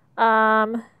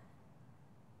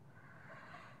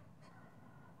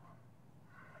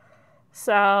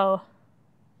 So,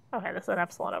 okay, this is an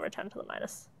epsilon over 10 to the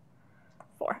minus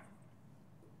 4.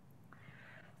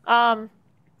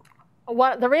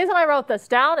 The reason I wrote this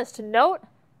down is to note,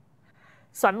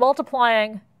 so I'm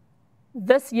multiplying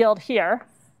this yield here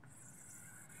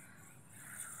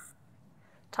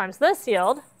times this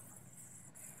yield,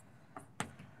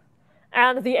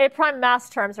 and the A prime mass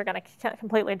terms are going to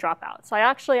completely drop out. So I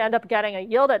actually end up getting a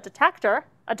yield at detector,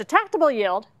 a detectable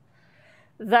yield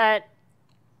that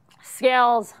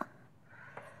scales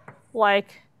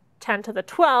like 10 to the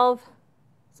 12,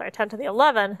 sorry, 10 to the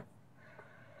 11,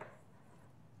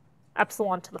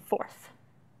 epsilon to the 4th.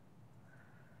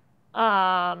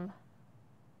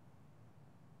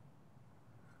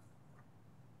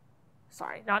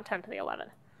 Sorry, not 10 to the 11,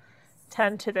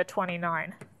 10 to the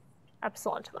 29.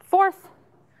 Epsilon to the 4th.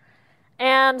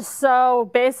 And so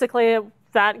basically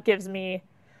that gives me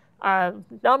a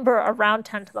number around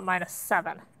 10 to the minus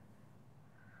 7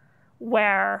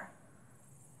 where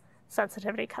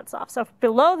sensitivity cuts off. So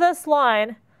below this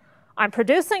line, I'm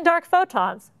producing dark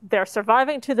photons. They're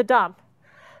surviving to the dump,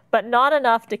 but not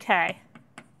enough decay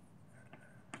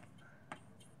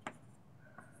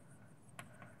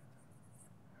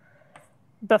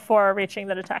before reaching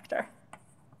the detector.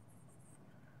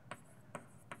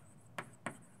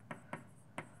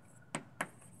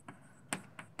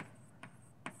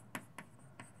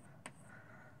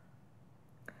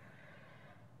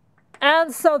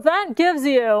 And so that gives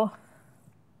you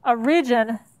a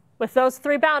region with those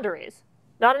three boundaries.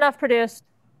 Not enough produced,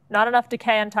 not enough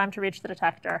decay in time to reach the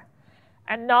detector,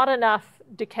 and not enough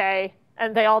decay,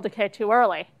 and they all decay too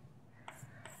early.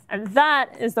 And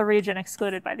that is the region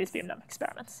excluded by these beam dump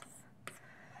experiments.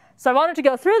 So I wanted to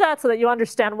go through that so that you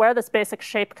understand where this basic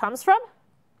shape comes from.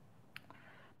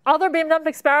 Other beam dump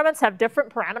experiments have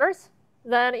different parameters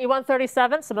than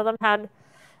E137. Some of them had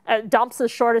dumps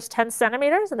as short as 10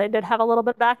 centimeters, and they did have a little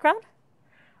bit of background.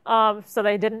 So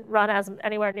they didn't run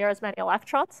anywhere near as many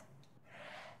electrons.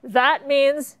 That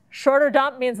means shorter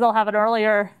dump means they'll have it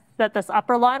earlier, that this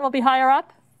upper line will be higher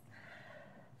up.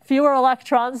 Fewer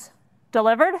electrons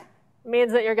delivered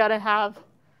means that you're going to have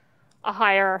a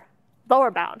higher lower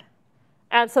bound.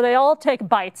 And so they all take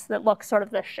bites that look sort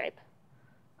of this shape.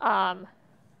 And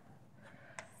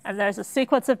there's a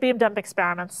sequence of beam dump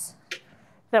experiments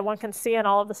that one can see in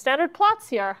all of the standard plots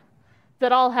here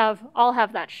that all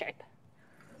have that shape.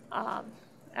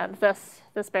 And this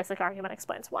basic argument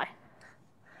explains why.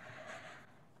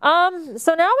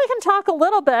 So now we can talk a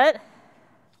little bit.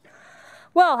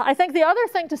 Well, I think the other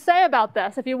thing to say about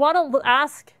this, if you want to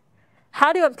ask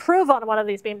how to improve on one of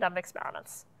these beam dump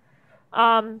experiments,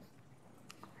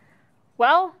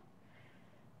 well,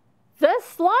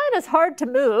 this line is hard to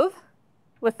move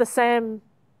with the same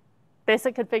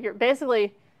basic configure.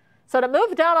 Basically, so to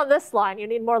move down on this line, you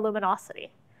need more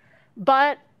luminosity.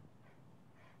 But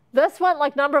this went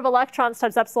like number of electrons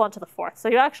times epsilon to the 4th. So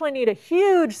you actually need a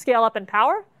huge scale up in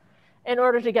power in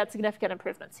order to get significant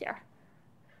improvements here.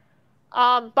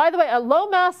 By the way, at low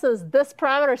masses, this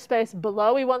parameter space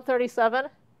below E137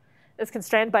 is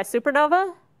constrained by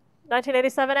supernova,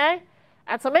 1987A.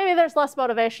 And so maybe there's less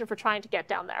motivation for trying to get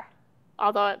down there,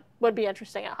 although it would be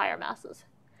interesting at higher masses.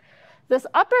 This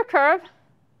upper curve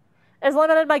is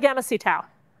limited by gamma c tau.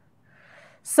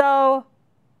 So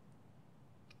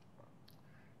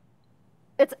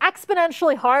it's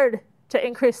exponentially hard to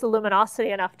increase the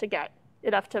luminosity enough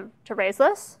to raise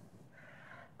this.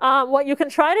 What you can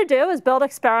try to do is build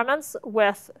experiments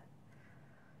with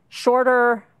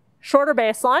shorter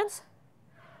baselines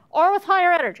or with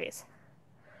higher energies.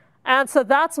 And so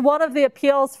that's one of the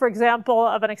appeals, for example,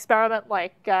 of an experiment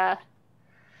like,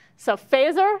 so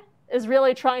phasor is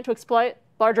really trying to exploit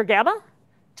larger gamma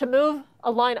to move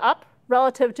a line up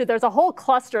relative to, there's a whole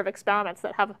cluster of experiments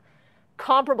that have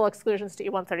comparable exclusions to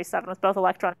E137 with both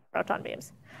electron and proton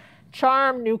beams.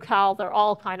 CHARM, NuCal, they're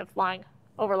all kind of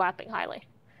overlapping highly.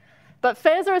 But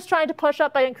phasor is trying to push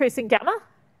up by increasing gamma.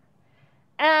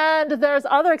 And there's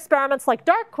other experiments like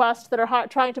DarkQuest that are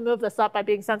trying to move this up by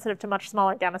being sensitive to much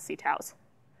smaller gamma c taus.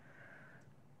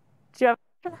 Do you have a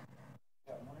question?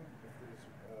 Yeah, I'm wondering if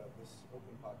there's this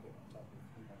open pocket on top of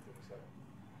E137.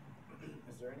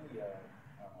 Is there any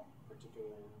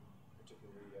particularly interesting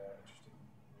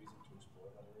reason to explore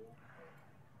that area?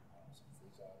 Like some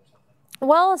freeze out or something?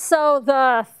 Well, so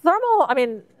the thermal,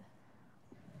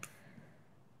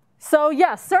 so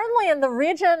yes, certainly in the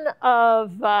region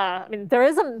of, there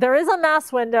is a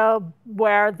mass window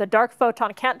where the dark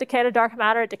photon can't decay to dark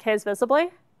matter, it decays visibly,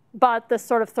 but this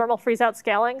sort of thermal freeze-out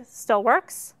scaling still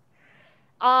works.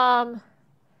 And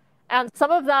some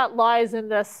of that lies in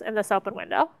this open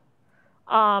window.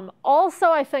 Also,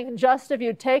 I think just if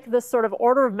you take this sort of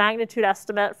order of magnitude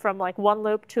estimate from like 1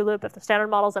 loop, 2 loop, if the standard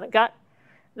model's in a gut,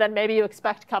 then maybe you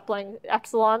expect coupling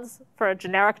epsilons for a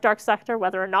generic dark sector,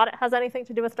 whether or not it has anything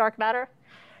to do with dark matter.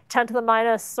 10 to the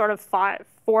minus sort of 4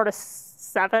 to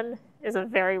 7 is a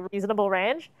very reasonable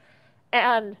range.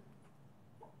 And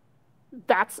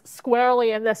that's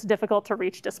squarely in this difficult to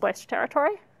reach displaced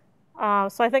territory.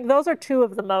 So I think those are the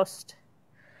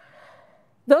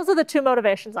two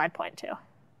motivations I'd point to.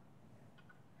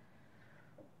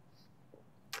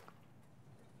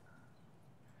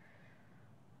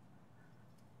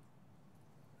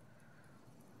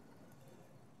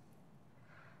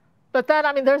 But then,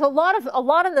 there's a lot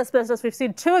in this business. We've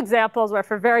seen 2 examples where,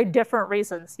 for very different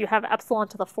reasons, you have epsilon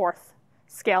to the 4th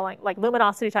scaling, like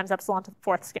luminosity times epsilon to the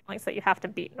 4th scalings that you have to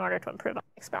beat in order to improve on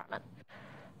the experiment.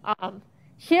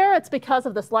 Here, it's because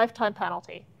of this lifetime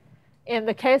penalty. In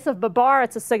the case of Babar,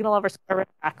 it's a signal over square root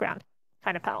of background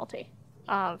kind of penalty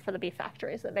for the B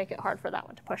factories that make it hard for that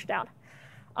one to push down,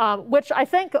 which I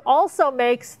think also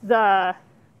makes the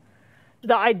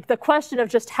question of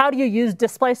just how do you use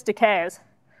displaced decays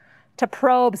to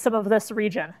probe some of this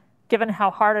region, given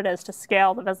how hard it is to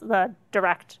scale the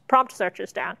direct prompt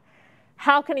searches down.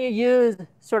 How can you use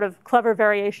sort of clever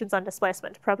variations on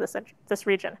displacement to probe this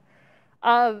region?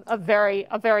 A very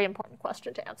important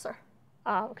question to answer.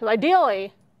 Because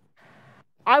ideally,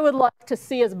 I would like to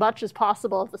see as much as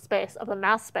possible of the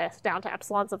mass space down to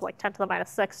epsilons of like 10 to the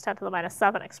minus 6, 10 to the minus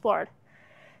 7 explored.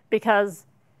 Because,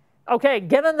 okay,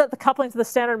 given that the couplings of the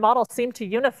standard model seem to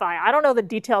unify, I don't know the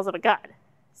details of a gut.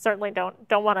 Certainly don't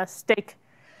want to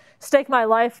stake my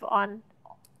life on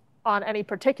any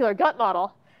particular gut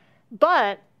model.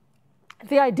 But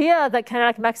the idea that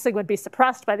kinetic mixing would be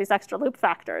suppressed by these extra loop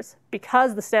factors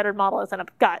because the standard model is in a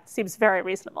gut seems very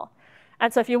reasonable.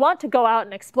 And so if you want to go out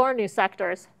and explore new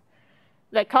sectors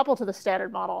that couple to the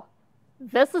standard model,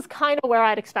 this is kind of where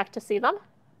I'd expect to see them,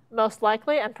 most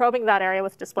likely, and probing that area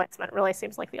with displacement really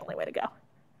seems like the only way to go.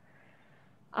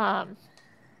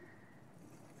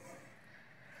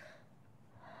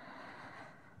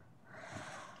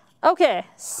 Okay,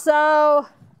 so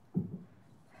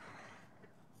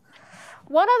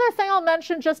one other thing I'll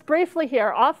mention just briefly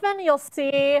here. Often you'll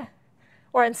see,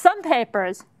 or in some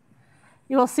papers,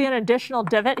 you will see an additional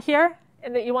divot here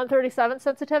in the E137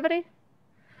 sensitivity.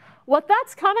 What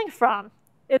that's coming from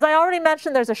is, I already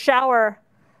mentioned there's a shower.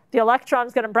 The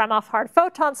electron's going to brim off hard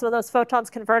photons. Some of those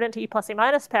photons convert into E plus E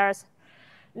minus pairs.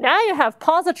 Now you have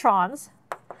positrons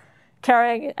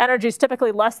carrying energies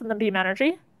typically less than the beam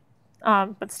energy,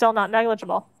 but still not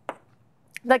negligible,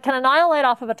 that can annihilate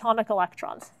off of atomic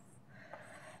electrons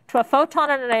to a photon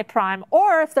and an A prime,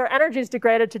 or if their energy is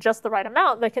degraded to just the right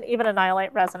amount, they can even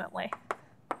annihilate resonantly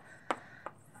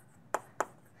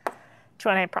to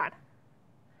an A prime.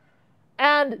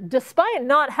 And despite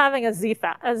not having a Z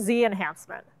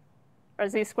enhancement, or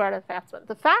Z squared enhancement,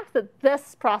 the fact that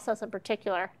this process in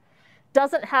particular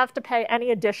doesn't have to pay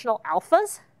any additional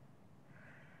alphas,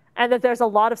 and that there's a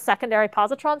lot of secondary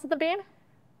positrons in the beam,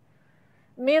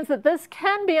 means that this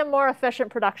can be a more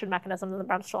efficient production mechanism than the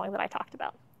bremsstrahlung that I talked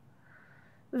about.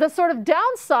 The sort of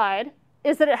downside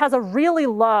is that it has a really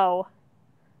low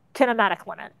kinematic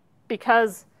limit,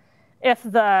 because if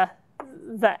the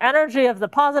energy of the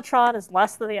positron is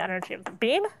less than the energy of the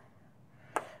beam,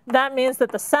 that means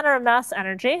that the center of mass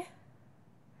energy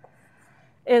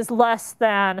is less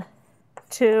than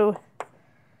 2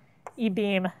 e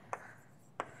beam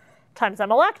times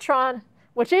m electron,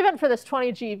 which even for this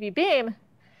 20 GeV beam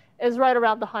is right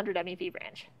around the 100 MeV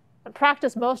range. In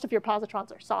practice, most of your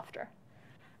positrons are softer.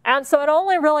 And so it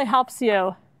only really helps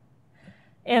you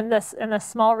in this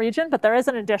small region, but there is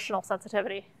an additional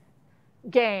sensitivity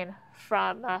gain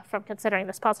from considering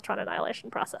this positron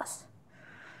annihilation process.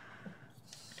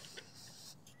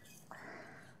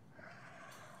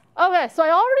 Okay, so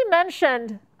I already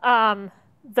mentioned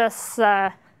the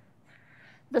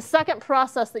second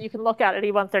process that you can look at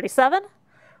E137,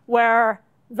 where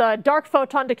the dark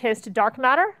photon decays to dark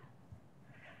matter,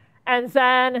 and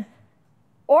then,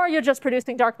 or you're just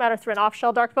producing dark matter through an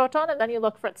off-shell dark photon, and then you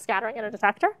look for its scattering in a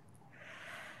detector.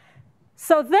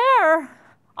 So there,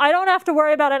 I don't have to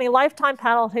worry about any lifetime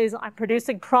penalties. I'm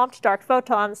producing prompt dark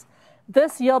photons.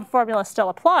 This yield formula still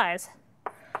applies.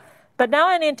 But now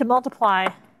I need to multiply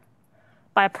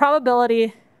by a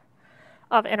probability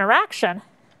of interaction.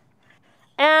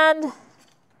 And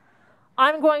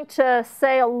I'm going to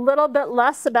say a little bit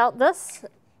less about this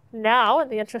now, in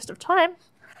the interest of time,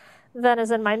 than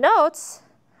is in my notes.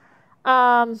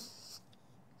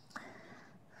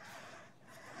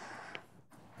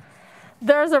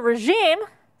 There's a regime.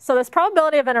 So this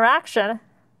probability of interaction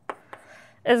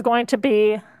is going to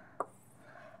be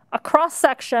a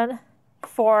cross-section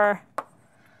for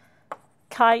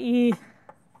chi-e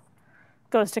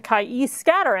goes to chi-e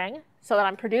scattering, so that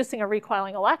I'm producing a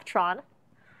recoiling electron.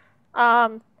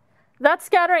 That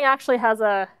scattering actually has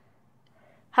a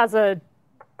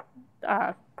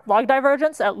log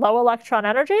divergence at low electron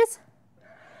energies,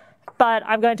 but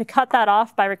I'm going to cut that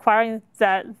off by requiring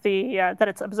that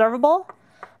it's observable,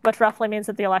 which roughly means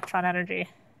that the electron energy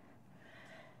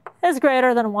is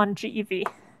greater than 1 GeV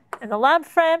in the lab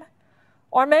frame,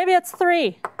 or maybe it's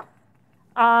 3.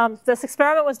 This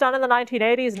experiment was done in the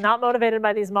 1980s, not motivated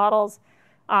by these models,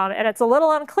 and it's a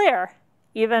little unclear,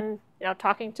 even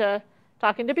talking to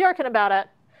Bjorken about it,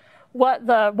 what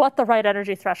the right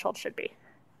energy threshold should be.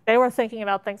 They were thinking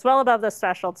about things well above this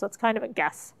threshold, so it's kind of a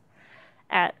guess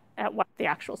at what the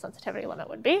actual sensitivity limit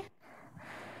would be.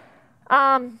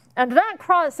 And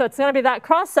so it's going to be that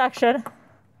cross-section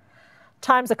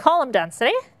times a column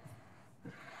density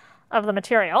of the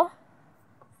material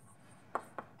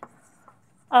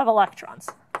of electrons.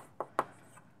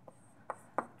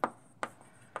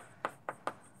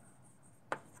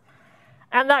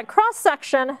 And that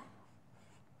cross-section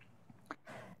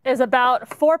is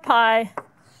about 4 pi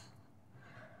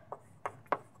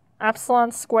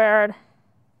epsilon squared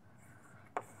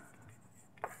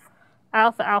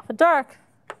alpha alpha dark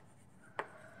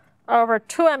over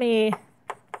 2me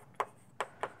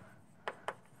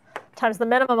times the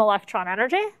minimum electron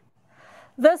energy.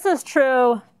 This is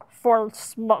true for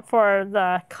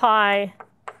the chi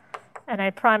and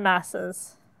a prime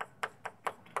masses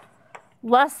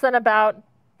less than about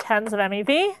tens of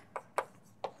MeV.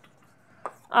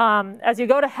 As you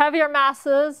go to heavier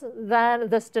masses, then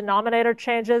this denominator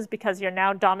changes because you're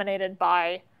now dominated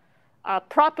by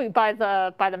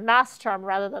the mass term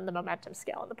rather than the momentum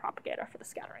scale in the propagator for the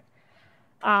scattering.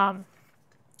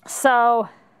 So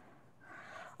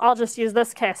I'll just use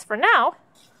this case for now.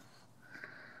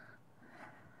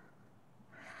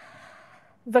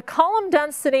 The column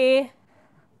density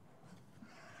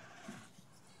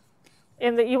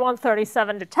in the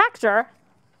E137 detector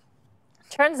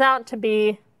turns out to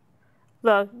be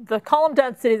the column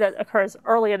density that occurs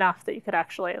early enough that you could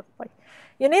actually,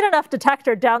 you need enough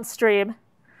detector downstream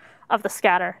of the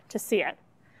scatter to see it.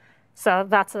 So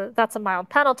that's a mild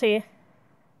penalty.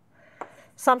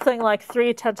 Something like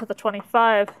 3 ×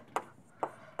 10⁻25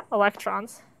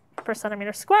 electrons per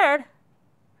centimeter squared.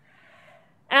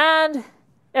 And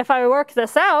if I work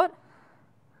this out,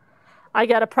 I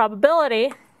get a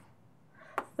probability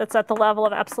that's at the level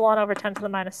of epsilon over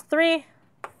 10⁻³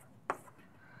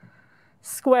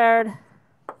 squared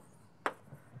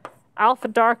alpha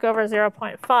dark over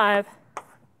 0.5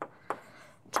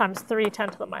 times 3 ×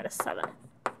 10⁻⁷.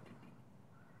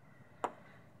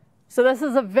 So this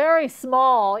is a very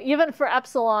small, even for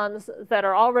epsilons that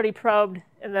are already probed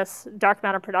in this dark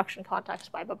matter production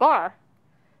context by Babar,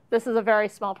 this is a very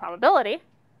small probability.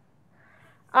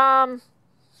 But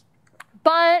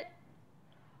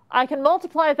I can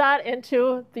multiply that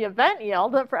into the event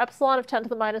yield that for epsilon of 10 to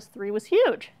the minus 3 was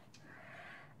huge.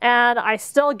 And I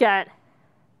still get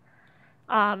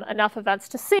enough events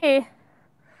to see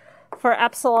for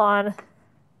epsilon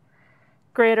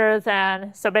greater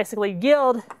than, so basically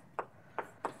yield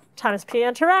times p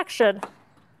interaction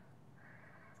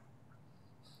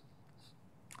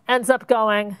ends up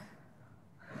going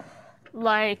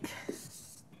like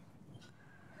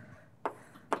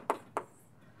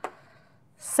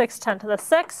 6 10 to the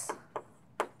 6,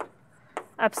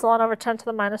 epsilon over 10 to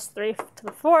the minus 3 to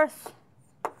the 4th,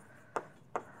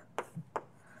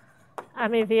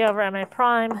 MEV over MA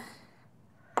prime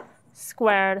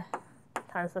squared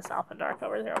times this alpha dark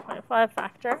over 0.5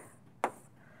 factor.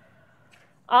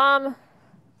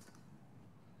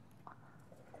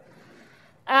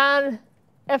 And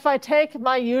if I take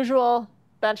my usual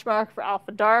benchmark for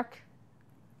alpha dark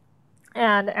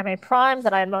and MA prime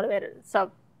that I had motivated,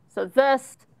 so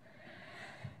this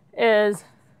is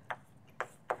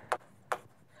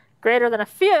greater than a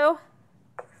few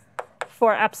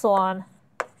for epsilon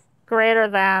greater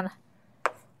than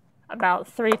about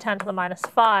 310 to the minus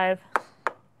 5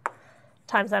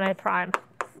 times MA prime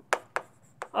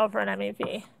over an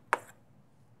MEV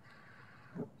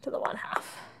to the 1/2.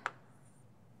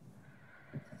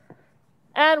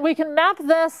 And we can map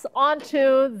this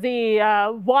onto the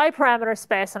y parameter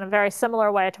space in a very similar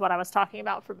way to what I was talking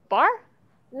about for the bar.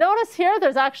 Notice here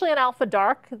there's actually an alpha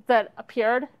dark that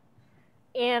appeared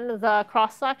in the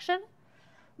cross-section,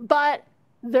 but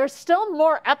there's still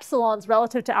more epsilons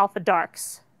relative to alpha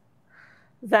darks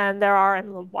than there are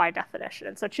in the y definition.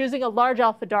 And so choosing a large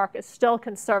alpha dark is still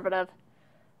conservative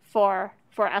for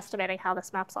estimating how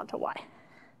this maps onto y.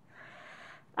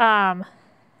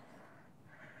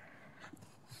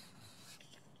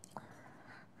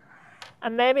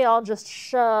 And maybe I'll just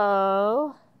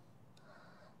show,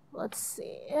 let's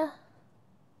see.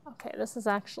 OK, this is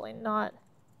actually not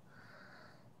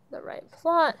the right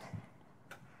plot.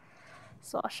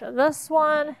 So I'll show this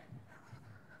one.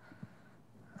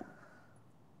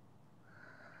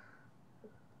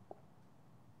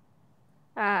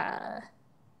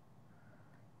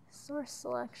 Source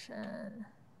selection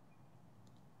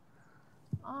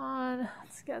on.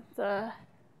 Let's get the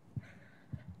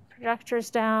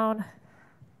projectors down.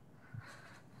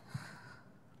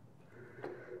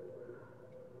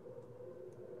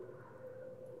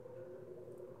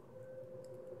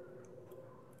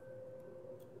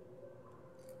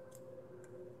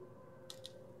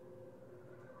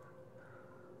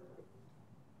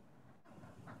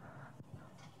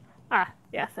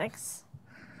 Yeah, thanks.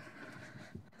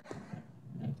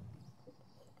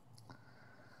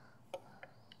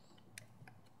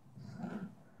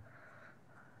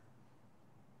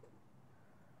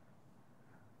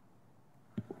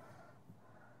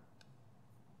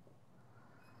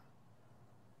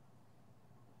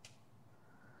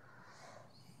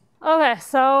 Okay,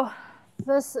 so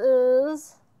this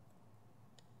is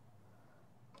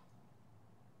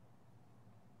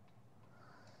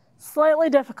slightly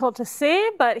difficult to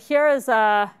see, but here's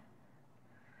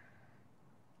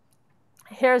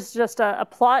just a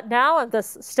plot now of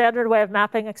this standard way of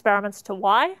mapping experiments to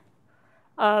y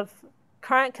of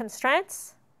current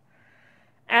constraints.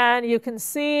 And you can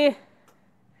see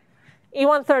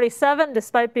E137,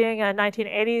 despite being a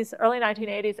early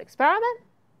 1980s experiment,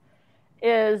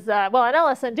 is, well, an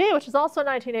LSND, which is also a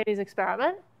 1980s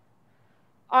experiment,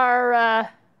 are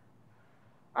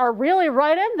really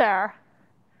right in there,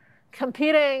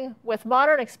 competing with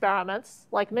modern experiments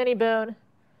like Mini-Boon,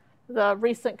 the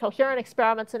recent coherent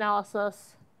experiments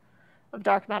analysis of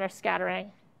dark matter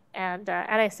scattering, and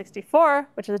NA64,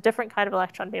 which is a different kind of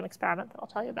electron beam experiment that I'll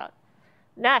tell you about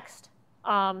next,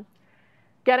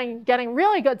 getting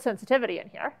really good sensitivity in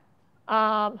here.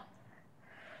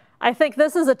 I think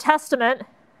this is a testament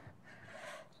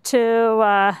to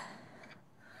I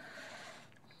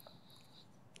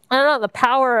don't know, the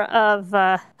power of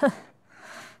the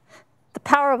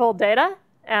power of old data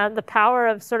and the power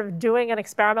of sort of doing an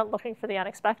experiment looking for the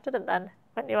unexpected, and then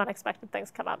when new unexpected things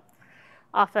come up,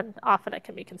 often it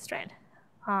can be constrained.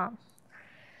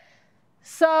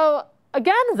 So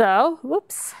again, though,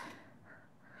 whoops.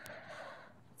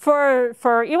 For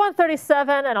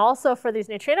E137 and also for these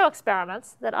neutrino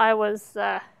experiments that I was,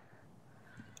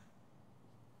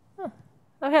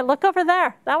 okay, look over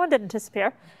there. That one didn't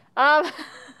disappear. That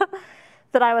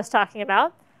I was talking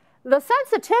about. The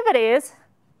sensitivities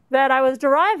that I was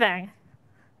deriving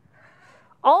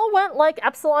all went like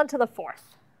epsilon to the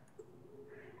 4th.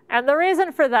 And the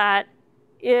reason for that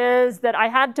is that I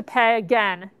had to pay,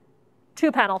 again,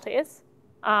 2 penalties.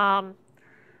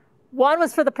 One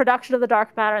was for the production of the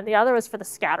dark matter, and the other was for the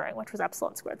scattering, which was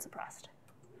epsilon squared suppressed.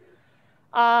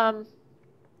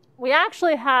 We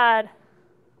actually had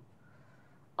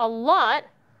a lot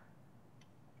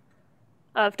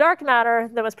of dark matter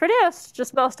that was produced,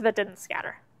 just most of it didn't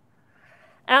scatter.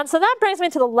 And so that brings me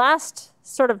to the last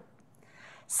sort of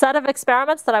set of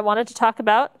experiments that I wanted to talk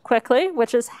about quickly,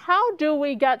 which is how do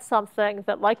we get something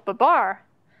that, like Babar,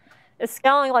 is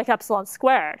scaling like epsilon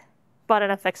squared, but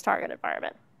in a fixed target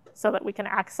environment, so that we can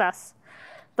access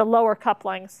the lower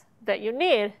couplings that you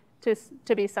need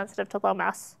to be sensitive to low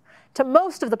mass, to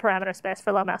most of the parameter space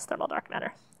for low mass thermal dark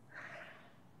matter.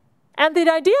 And the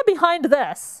idea behind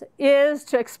this is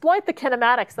to exploit the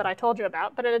kinematics that I told you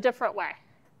about, but in a different way.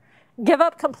 Give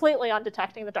up completely on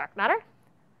detecting the dark matter,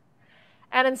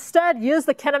 and instead use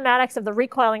the kinematics of the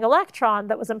recoiling electron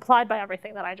that was implied by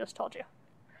everything that I just told you.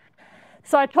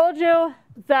 So I told you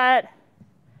that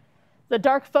the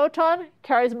dark photon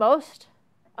carries most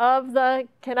of the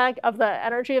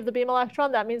energy of the beam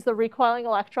electron. That means the recoiling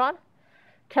electron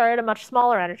carried a much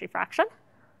smaller energy fraction.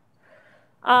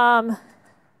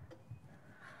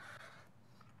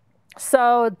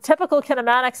 So typical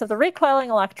kinematics of the recoiling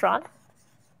electron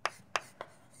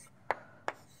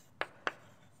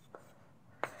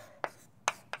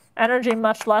energy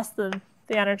much less than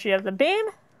the energy of the beam,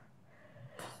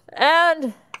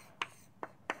 and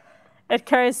it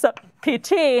carries a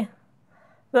PT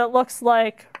that looks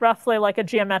like roughly like a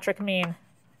geometric mean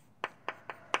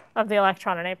of the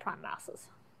electron and A prime masses.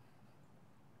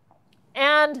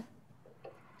 And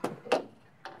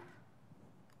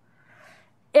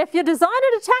if you design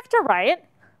a detector right,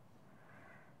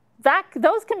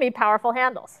 those can be powerful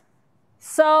handles.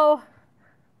 So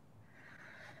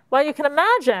what you can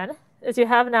imagine is you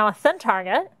have now a thin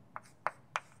target,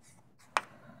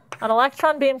 an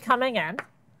electron beam coming in, and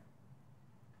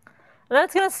then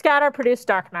it's going to scatter, produce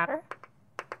dark matter.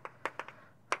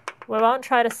 We won't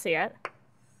try to see it,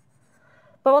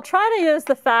 but we'll try to use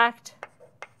the fact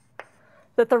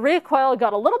that the recoil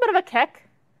got a little bit of a kick,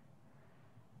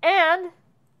 and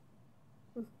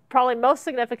probably most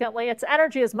significantly, its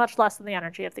energy is much less than the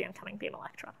energy of the incoming beam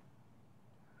electron.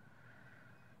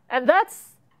 And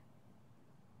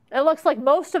it looks like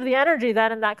most of the energy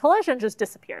then in that collision just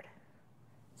disappeared.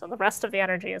 So the rest of the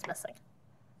energy is missing.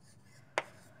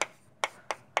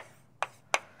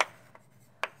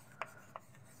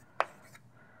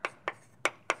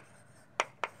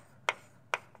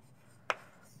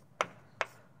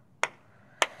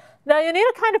 Now you need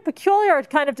a kind of peculiar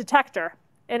kind of detector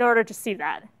in order to see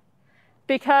that.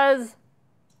 Because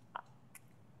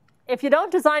if you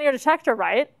don't design your detector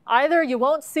right, either you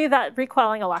won't see that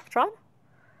recoiling electron,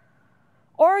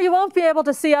 or you won't be able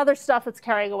to see other stuff that's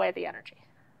carrying away the energy.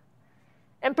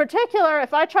 In particular,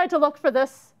 if I tried to look for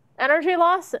this energy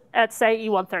loss at, say,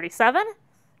 E137,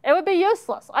 it would be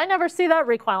useless. I never see that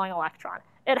recoiling electron.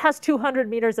 It has 200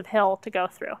 meters of hill to go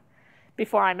through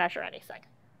before I measure anything.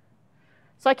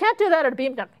 So I can't do that at a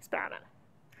beam dump experiment.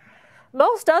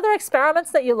 Most other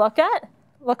experiments that you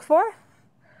look for,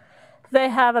 they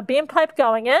have a beam pipe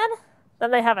going in,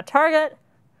 then they have a target,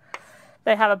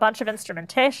 they have a bunch of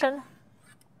instrumentation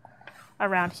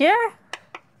around here,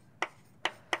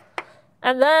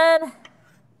 and then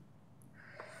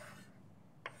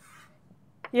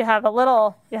you have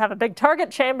a big target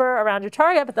chamber around your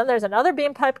target, but then there's another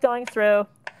beam pipe going through,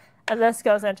 and this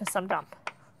goes into some dump.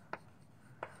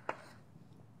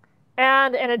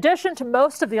 And in addition to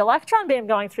most of the electron beam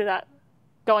going through that,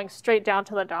 going straight down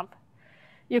to the dump,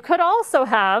 you could also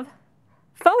have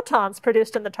photons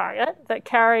produced in the target that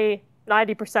carry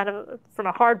 90% from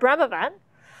a hard Brem event.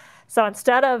 So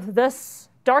instead of this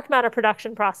dark matter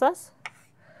production process,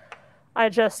 I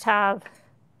just have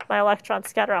my electrons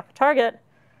scatter off the target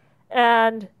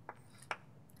and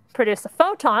produce a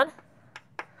photon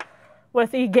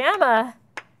with E gamma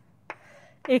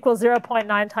equals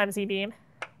 0.9 times E beam.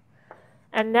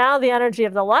 And now the energy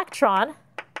of the electron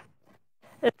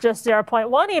is just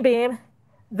 0.1 E beam.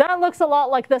 That looks a lot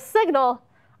like this signal,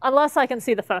 unless I can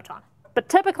see the photon. But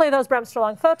typically, those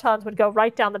Bremsstrahlung photons would go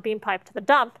right down the beam pipe to the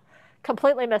dump,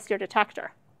 completely miss your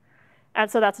detector. And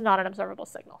so that's not an observable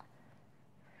signal.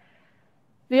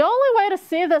 The only way to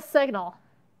see this signal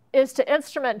is to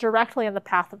instrument directly in the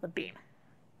path of the beam,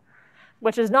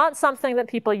 which is not something that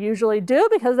people usually do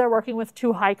because they're working with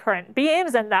too high current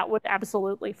beams, and that would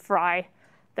absolutely fry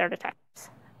their detectors.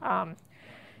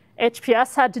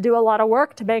 HPS had to do a lot of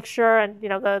work to make sure, and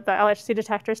the LHC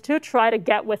detectors too, try to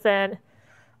get within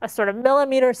a sort of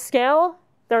millimeter scale,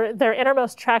 their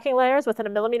innermost tracking layers within a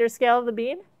millimeter scale of the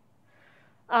beam,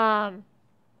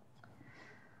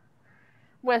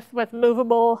 with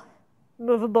movable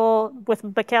movable with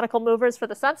mechanical movers for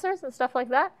the sensors and stuff like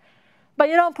that. But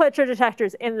you don't put your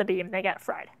detectors in the beam, they get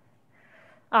fried.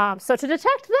 So to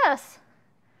detect this,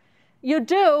 you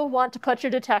do want to put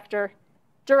your detector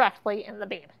directly in the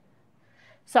beam.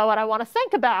 So what I want to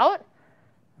think about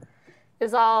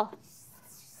is I'll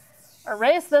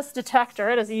erase this detector.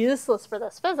 It is useless for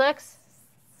this physics.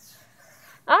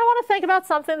 I want to think about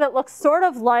something that looks sort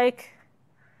of like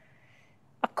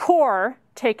a core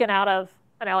taken out of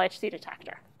an LHC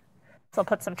detector. So I'll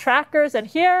put some trackers in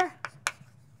here.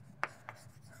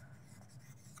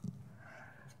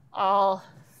 I'll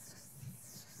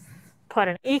put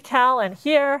an ecal in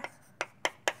here,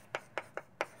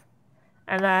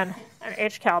 and then an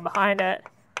hcal behind it.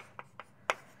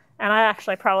 And I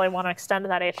actually probably want to extend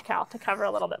that hcal to cover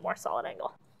a little bit more solid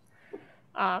angle.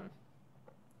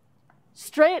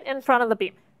 Straight in front of the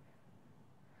beam.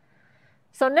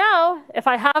 So now, if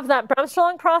I have that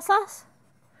Bremsstrahlung process,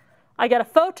 I get a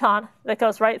photon that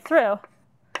goes right through,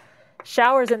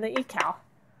 showers in the ecal.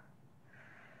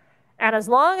 And as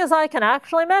long as I can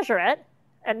actually measure it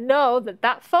and know that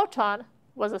that photon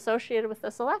was associated with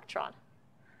this electron,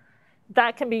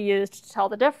 that can be used to tell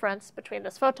the difference between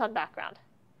this photon background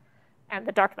and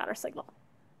the dark matter signal.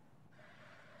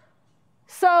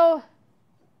 So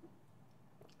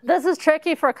this is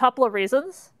tricky for a couple of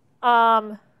reasons.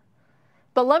 But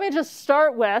let me just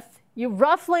start with, you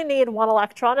roughly need 1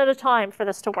 electron at a time for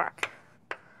this to work.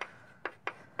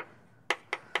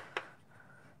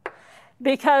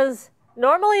 Because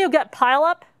normally you get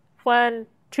pileup when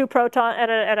 2 protons,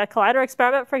 at a collider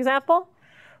experiment, for example,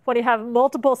 when you have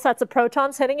multiple sets of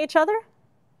protons hitting each other.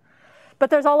 But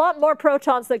there's a lot more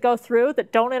protons that go through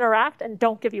that don't interact and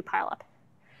don't give you pileup.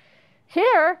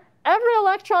 Here, every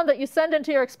electron that you send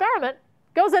into your experiment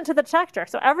goes into the detector.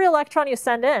 So every electron you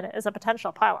send in is a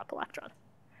potential pileup electron.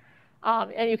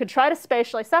 And you can try to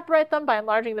spatially separate them by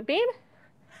enlarging the beam.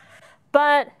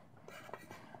 But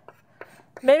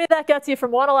maybe that gets you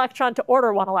from 1 electron to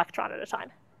order 1 electron at a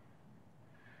time.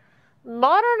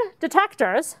 Modern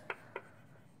detectors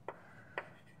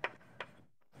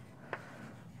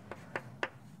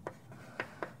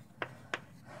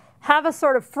have a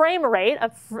sort of frame rate,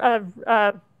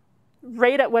 a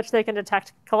rate at which they can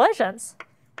detect collisions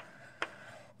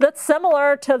that's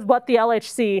similar to what the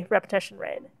LHC repetition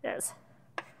rate is.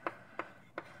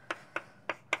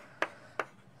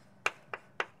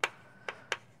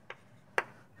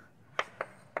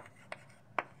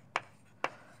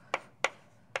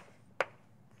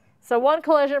 So 1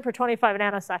 collision per 25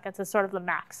 nanoseconds is sort of the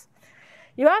max.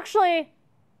 You actually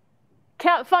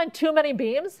can't find too many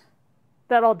beams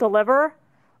that'll deliver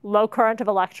low current of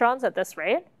electrons at this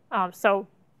rate. So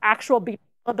actual beam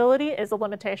availability is a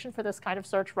limitation for this kind of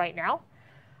search right now.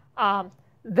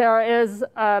 There is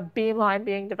a beam line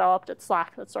being developed at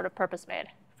SLAC that's sort of purpose-made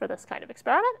for this kind of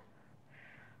experiment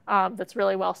that's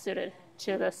really well suited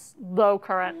to this low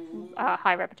current,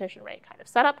 high repetition rate kind of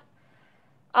setup.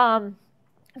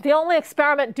 The only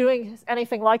experiment doing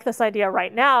anything like this idea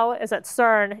right now is at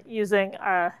CERN using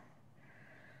a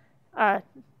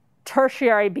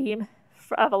tertiary beam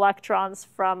of electrons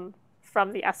from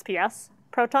the SPS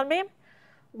proton beam,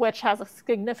 which has a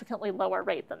significantly lower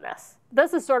rate than this.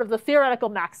 This is sort of the theoretical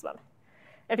maximum.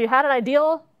 If you had an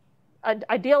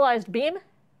idealized beam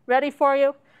ready for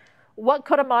you, what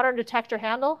could a modern detector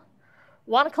handle?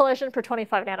 1 collision per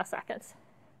 25 nanoseconds.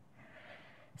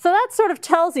 So that sort of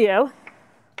tells you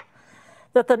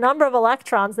that the number of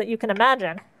electrons that you can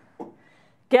imagine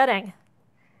getting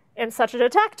in such a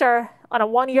detector on a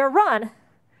 1-year run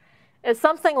is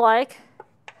something like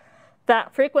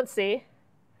that frequency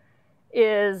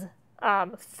is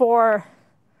 4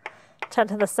 10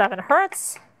 to the 7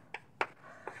 hertz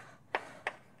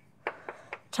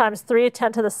times 3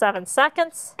 10 to the 7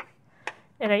 seconds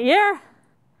in a year.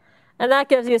 And that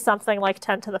gives you something like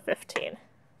 10 to the 15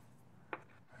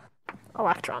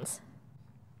 electrons.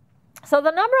 So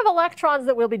the number of electrons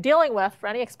that we'll be dealing with for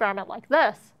any experiment like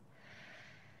this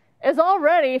is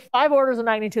already 5 orders of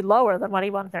magnitude lower than what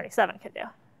E137 can do.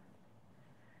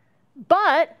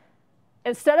 But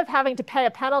instead of having to pay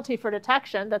a penalty for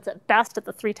detection that's at best at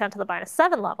the 310 to the minus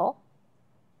 7 level,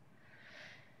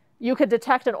 you could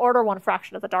detect an order 1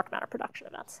 fraction of the dark matter production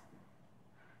events.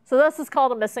 So this is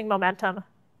called a missing momentum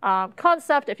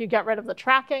concept. If you get rid of the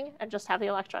tracking and just have the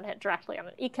electron hit directly on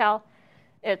an ecal,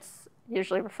 it's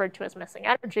usually referred to as missing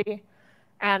energy.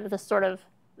 And the sort of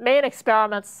main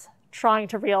experiments trying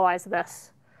to realize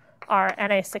this are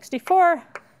Na64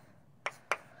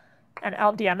 and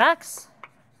LDMX.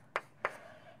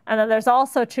 And then there's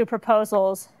also 2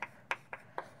 proposals,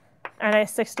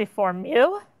 Na64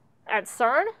 mu at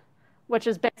CERN, which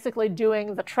is basically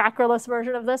doing the trackerless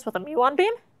version of this with a muon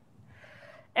beam,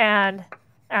 and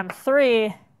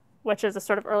M3, which is a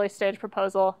sort of early stage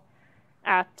proposal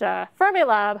at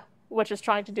Fermilab, which is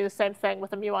trying to do the same thing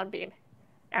with a muon beam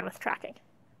and with tracking.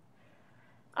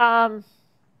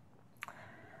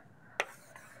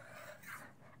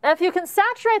 If you can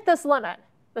saturate this limit,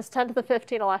 this 10 to the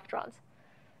 15 electrons,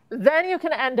 then you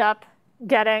can end up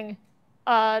getting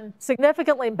a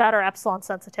significantly better epsilon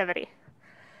sensitivity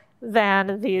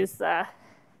than these than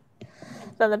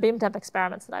the beam temp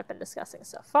experiments that I've been discussing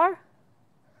so far.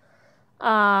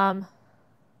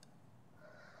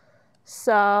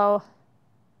 So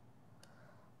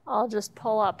I'll just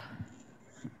pull up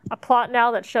a plot now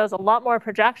that shows a lot more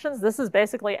projections. This is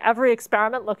basically every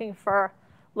experiment looking for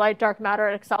light dark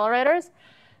matter accelerators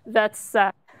that's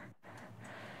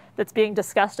being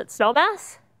discussed at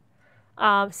SNOMAS.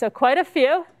 So quite a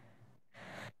few.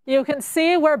 You can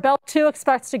see where Belt 2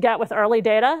 expects to get with early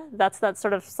data. That's that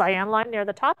sort of cyan line near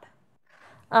the top.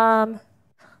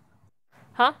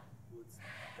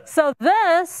 So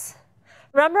this,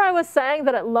 remember I was saying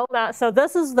that at low mass, so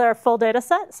this is their full data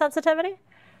set sensitivity.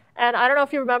 And I don't know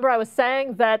if you remember, I was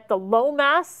saying that the low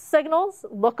mass signals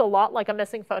look a lot like a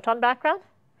missing photon background.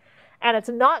 And it's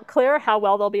not clear how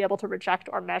well they'll be able to reject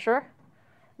or measure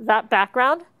that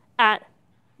background at,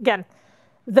 again,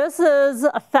 this is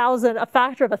a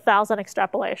factor of 1,000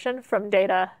 extrapolation from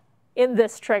data in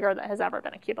this trigger that has ever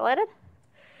been accumulated.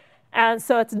 And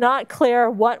so it's not clear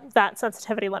what that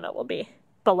sensitivity limit will be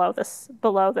below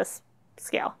this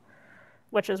scale,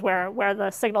 which is where the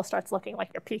signal starts looking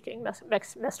like you're peaking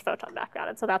missed photon background.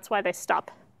 And so that's why they stop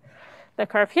the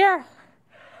curve here.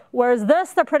 Whereas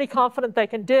this, they're pretty confident they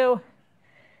can do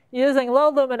using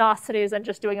low luminosities and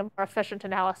just doing a more efficient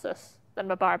analysis than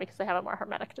Mabar because they have a more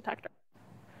hermetic detector.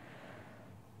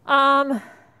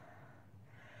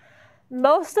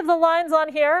 Most of the lines on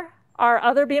here are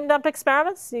other beam dump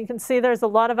experiments. You can see there's a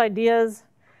lot of ideas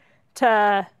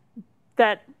that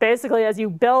basically as you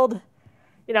build,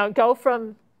 go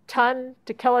from ton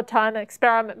to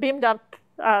kiloton beam dump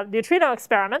neutrino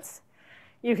experiments,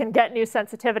 you can get new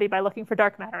sensitivity by looking for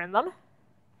dark matter in them.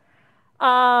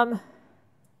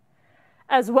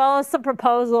 As well as some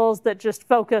proposals that just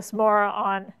focus more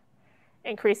on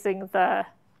increasing the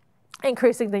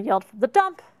yield from the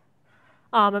dump.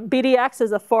 BDX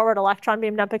is a forward electron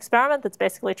beam dump experiment that's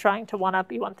basically trying to one-up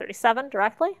E137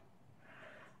 directly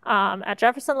at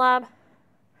Jefferson Lab.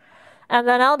 And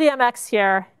then LDMX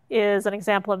here is an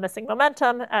example of missing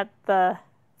momentum at the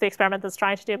experiment that's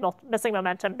trying to do missing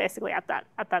momentum basically at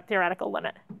that theoretical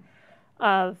limit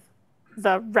of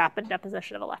the rapid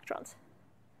deposition of electrons.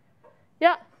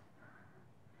 Yeah.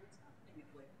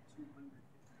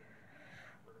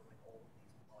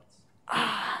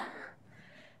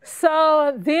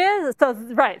 So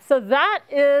that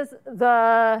is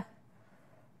the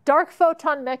dark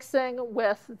photon mixing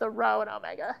with the rho and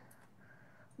omega,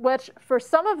 which for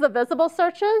some of the visible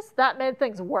searches, that made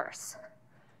things worse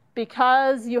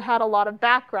because you had a lot of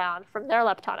background from their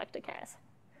leptonic decays.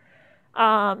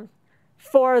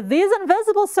 For these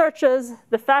invisible searches,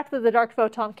 the fact that the dark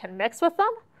photon can mix with them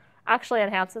actually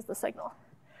enhances the signal.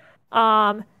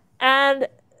 And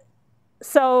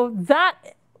so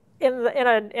that, in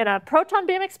a proton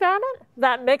beam experiment,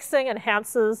 that mixing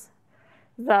enhances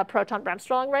the proton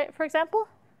Bremsstrahlung rate, for example.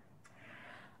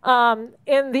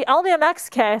 In the LDMX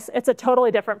case, it's a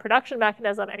totally different production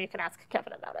mechanism, and you can ask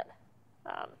Kevin about it,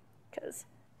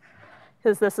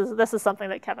 because this is something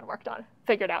that Kevin worked on,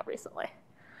 figured out recently.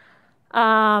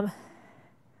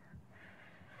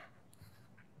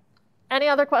 Any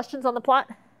other questions on the plot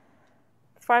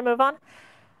before I move on?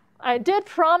 I did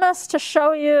promise to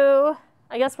show you,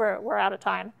 I guess we're out of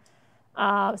time,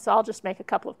 so I'll just make a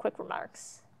couple of quick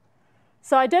remarks.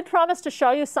 So I did promise to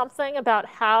show you something about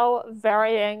how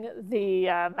varying the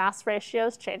mass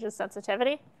ratios changes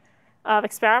sensitivity of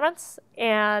experiments.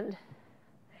 And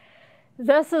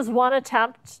this is one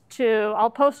attempt to, I'll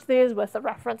post these with a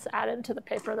reference added to the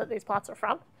paper that these plots are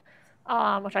from,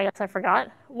 which I guess I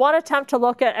forgot. One attempt to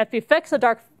look at, if you fix a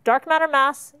dark matter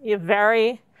mass, you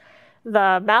vary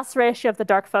the mass ratio of the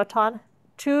dark photon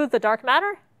to the dark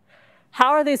matter. How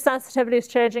are these sensitivities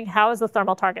changing? How is the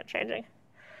thermal target changing?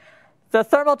 The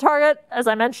thermal target, as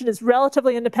I mentioned, is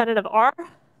relatively independent of R,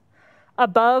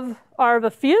 above R of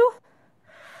a few,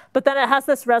 but then it has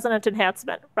this resonant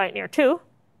enhancement right near 2.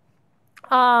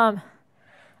 And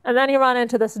then you run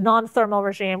into this non-thermal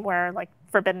regime where like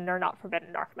forbidden or not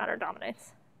forbidden dark matter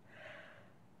dominates.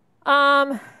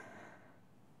 And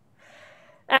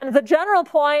the general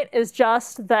point is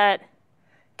just that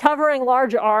covering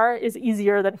large R is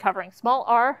easier than covering small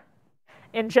r.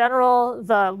 In general,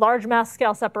 the large mass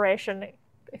scale separation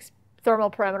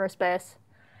thermal parameter space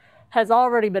has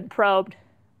already been probed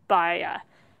by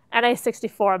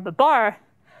Na64 of the bar.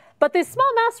 But these small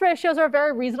mass ratios are a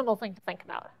very reasonable thing to think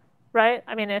about, right?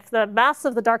 I mean, if the mass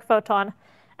of the dark photon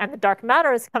and the dark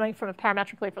matter is coming from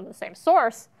parametrically from the same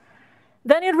source,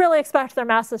 then you'd really expect their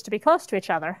masses to be close to each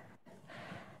other.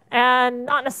 And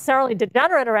not necessarily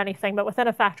degenerate or anything, but within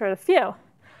a factor of a few.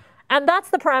 And that's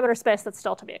the parameter space that's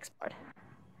still to be explored.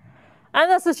 And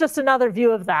this is just another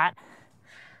view of that,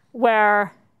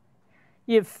 where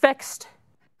you've fixed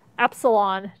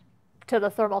epsilon to the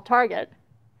thermal target,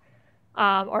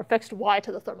 or fixed y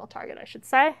to the thermal target, I should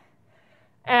say,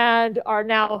 and are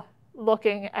now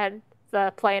looking at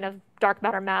the plane of dark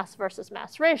matter mass versus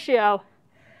mass ratio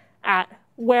at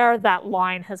where that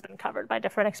line has been covered by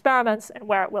different experiments and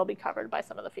where it will be covered by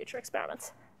some of the future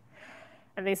experiments.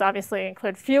 And these obviously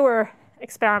include fewer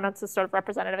experiments as sort of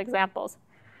representative examples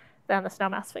than the snow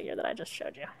mass figure that I just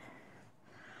showed you.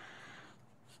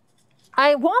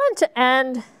 I wanted to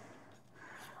end,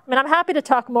 I mean, I'm happy to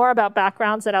talk more about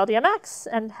backgrounds at LDMX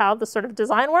and how the sort of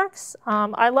design works.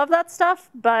 I love that stuff,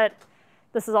 but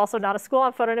this is also not a school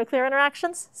on photonuclear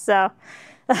interactions, so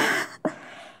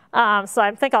so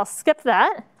I think I'll skip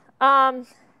that.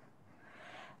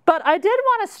 But I did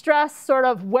want to stress sort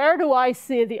of where do I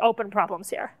see the open problems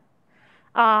here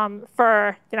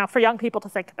for young people to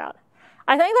think about.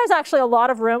 I think there's actually a lot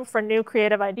of room for new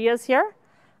creative ideas here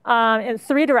in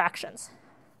three directions.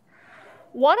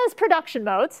 One is production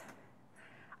modes.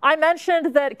 I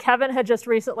mentioned that Kevin had just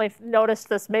recently noticed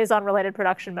this meson-related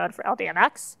production mode for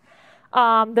LDMX.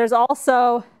 There's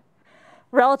also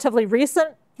relatively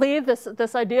recently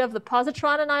this idea of the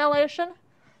positron annihilation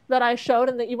that I showed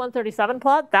in the E137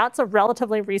 plot. That's a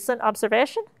relatively recent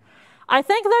observation. I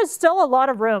think there's still a lot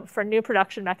of room for new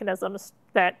production mechanisms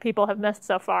that people have missed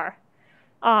so far,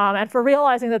 and for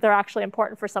realizing that they're actually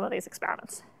important for some of these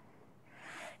experiments.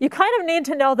 You kind of need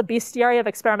to know the bestiary of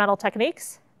experimental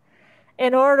techniques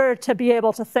in order to be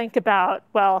able to think about,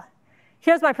 well,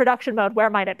 here's my production mode, where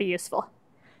might it be useful?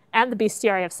 And the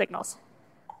bestiary of signals.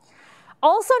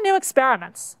 Also, new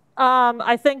experiments.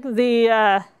 I think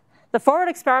the forward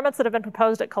experiments that have been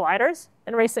proposed at colliders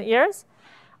in recent years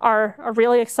are a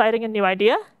really exciting and new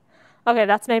idea. Okay,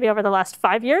 that's maybe over the last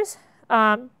 5 years,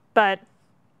 but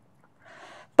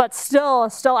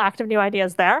still active new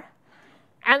ideas there.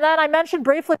 And then I mentioned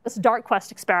briefly this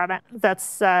DarkQuest experiment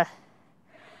that's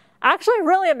actually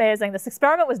really amazing. This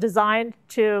experiment was designed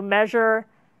to measure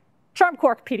charm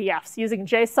quark PDFs using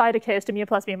J psi decays to mu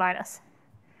plus mu minus.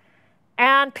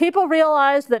 And people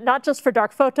realized that not just for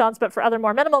dark photons, but for other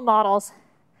more minimal models,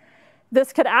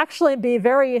 this could actually be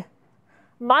very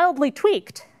mildly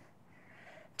tweaked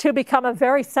to become a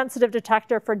very sensitive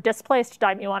detector for displaced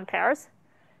dimuon pairs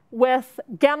with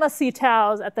gamma c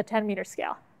taus at the 10-meter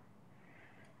scale.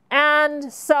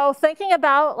 And so thinking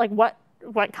about like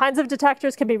what kinds of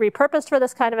detectors can be repurposed for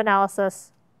this kind of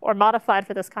analysis or modified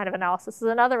for this kind of analysis is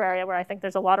another area where I think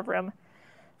there's a lot of room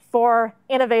for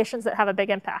innovations that have a big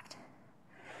impact.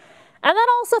 And then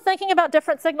also thinking about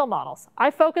different signal models.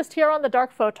 I focused here on the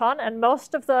dark photon, and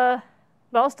most of the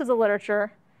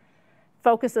literature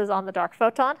focuses on the dark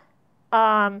photon.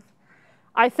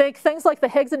 I think things like the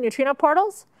Higgs and neutrino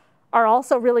portals are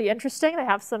also really interesting. They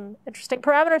have some interesting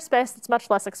parameter space that's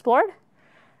much less explored.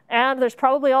 And there's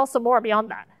probably also more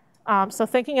beyond that. So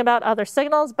thinking about other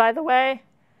signals, by the way,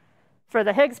 for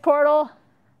the Higgs portal,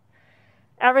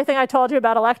 everything I told you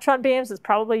about electron beams is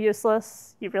probably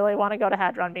useless. You really want to go to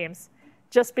hadron beams,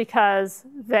 just because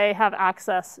they have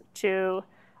access to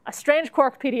a strange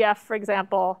quark PDF, for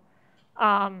example.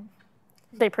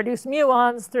 They produce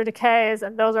muons through decays,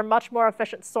 and those are much more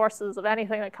efficient sources of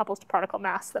anything that couples to particle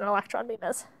mass than an electron beam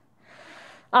is.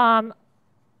 And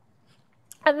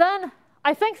then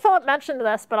I think Philip mentioned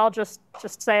this, but I'll just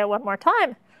say it one more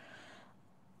time.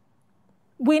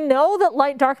 We know that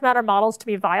light-dark matter models, to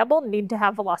be viable, need to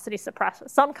have velocity suppression,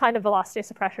 some kind of velocity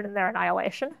suppression in their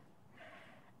annihilation.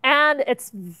 And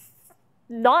it's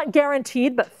not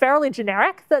guaranteed, but fairly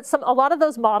generic, that a lot of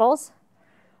those models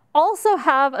also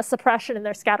have a suppression in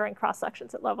their scattering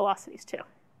cross-sections at low velocities too.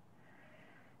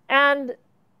 And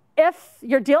if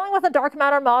you're dealing with a dark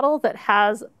matter model that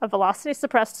has a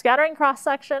velocity-suppressed scattering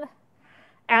cross-section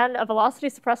and a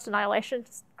velocity-suppressed annihilation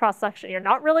cross-section, you're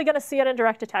not really going to see it in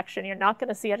direct detection. You're not going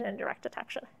to see it in indirect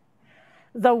detection.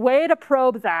 The way to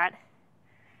probe that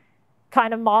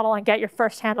kind of model and get your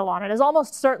first handle on it is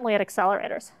almost certainly at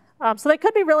accelerators. So they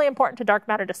could be really important to dark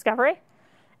matter discovery.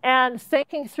 And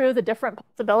thinking through the different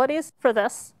possibilities for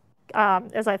this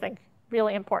is, I think,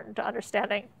 really important to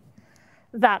understanding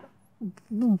that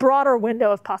broader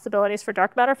window of possibilities for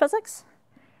dark matter physics.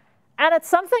 And it's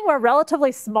something where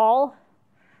relatively small,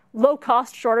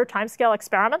 low-cost, shorter timescale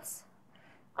experiments,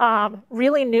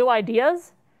 really new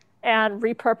ideas, and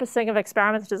repurposing of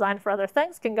experiments designed for other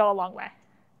things can go a long way.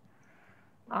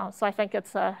 So I think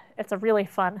it's a really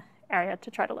fun area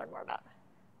to try to learn more about.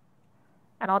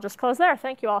 And I'll just close there.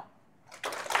 Thank you all.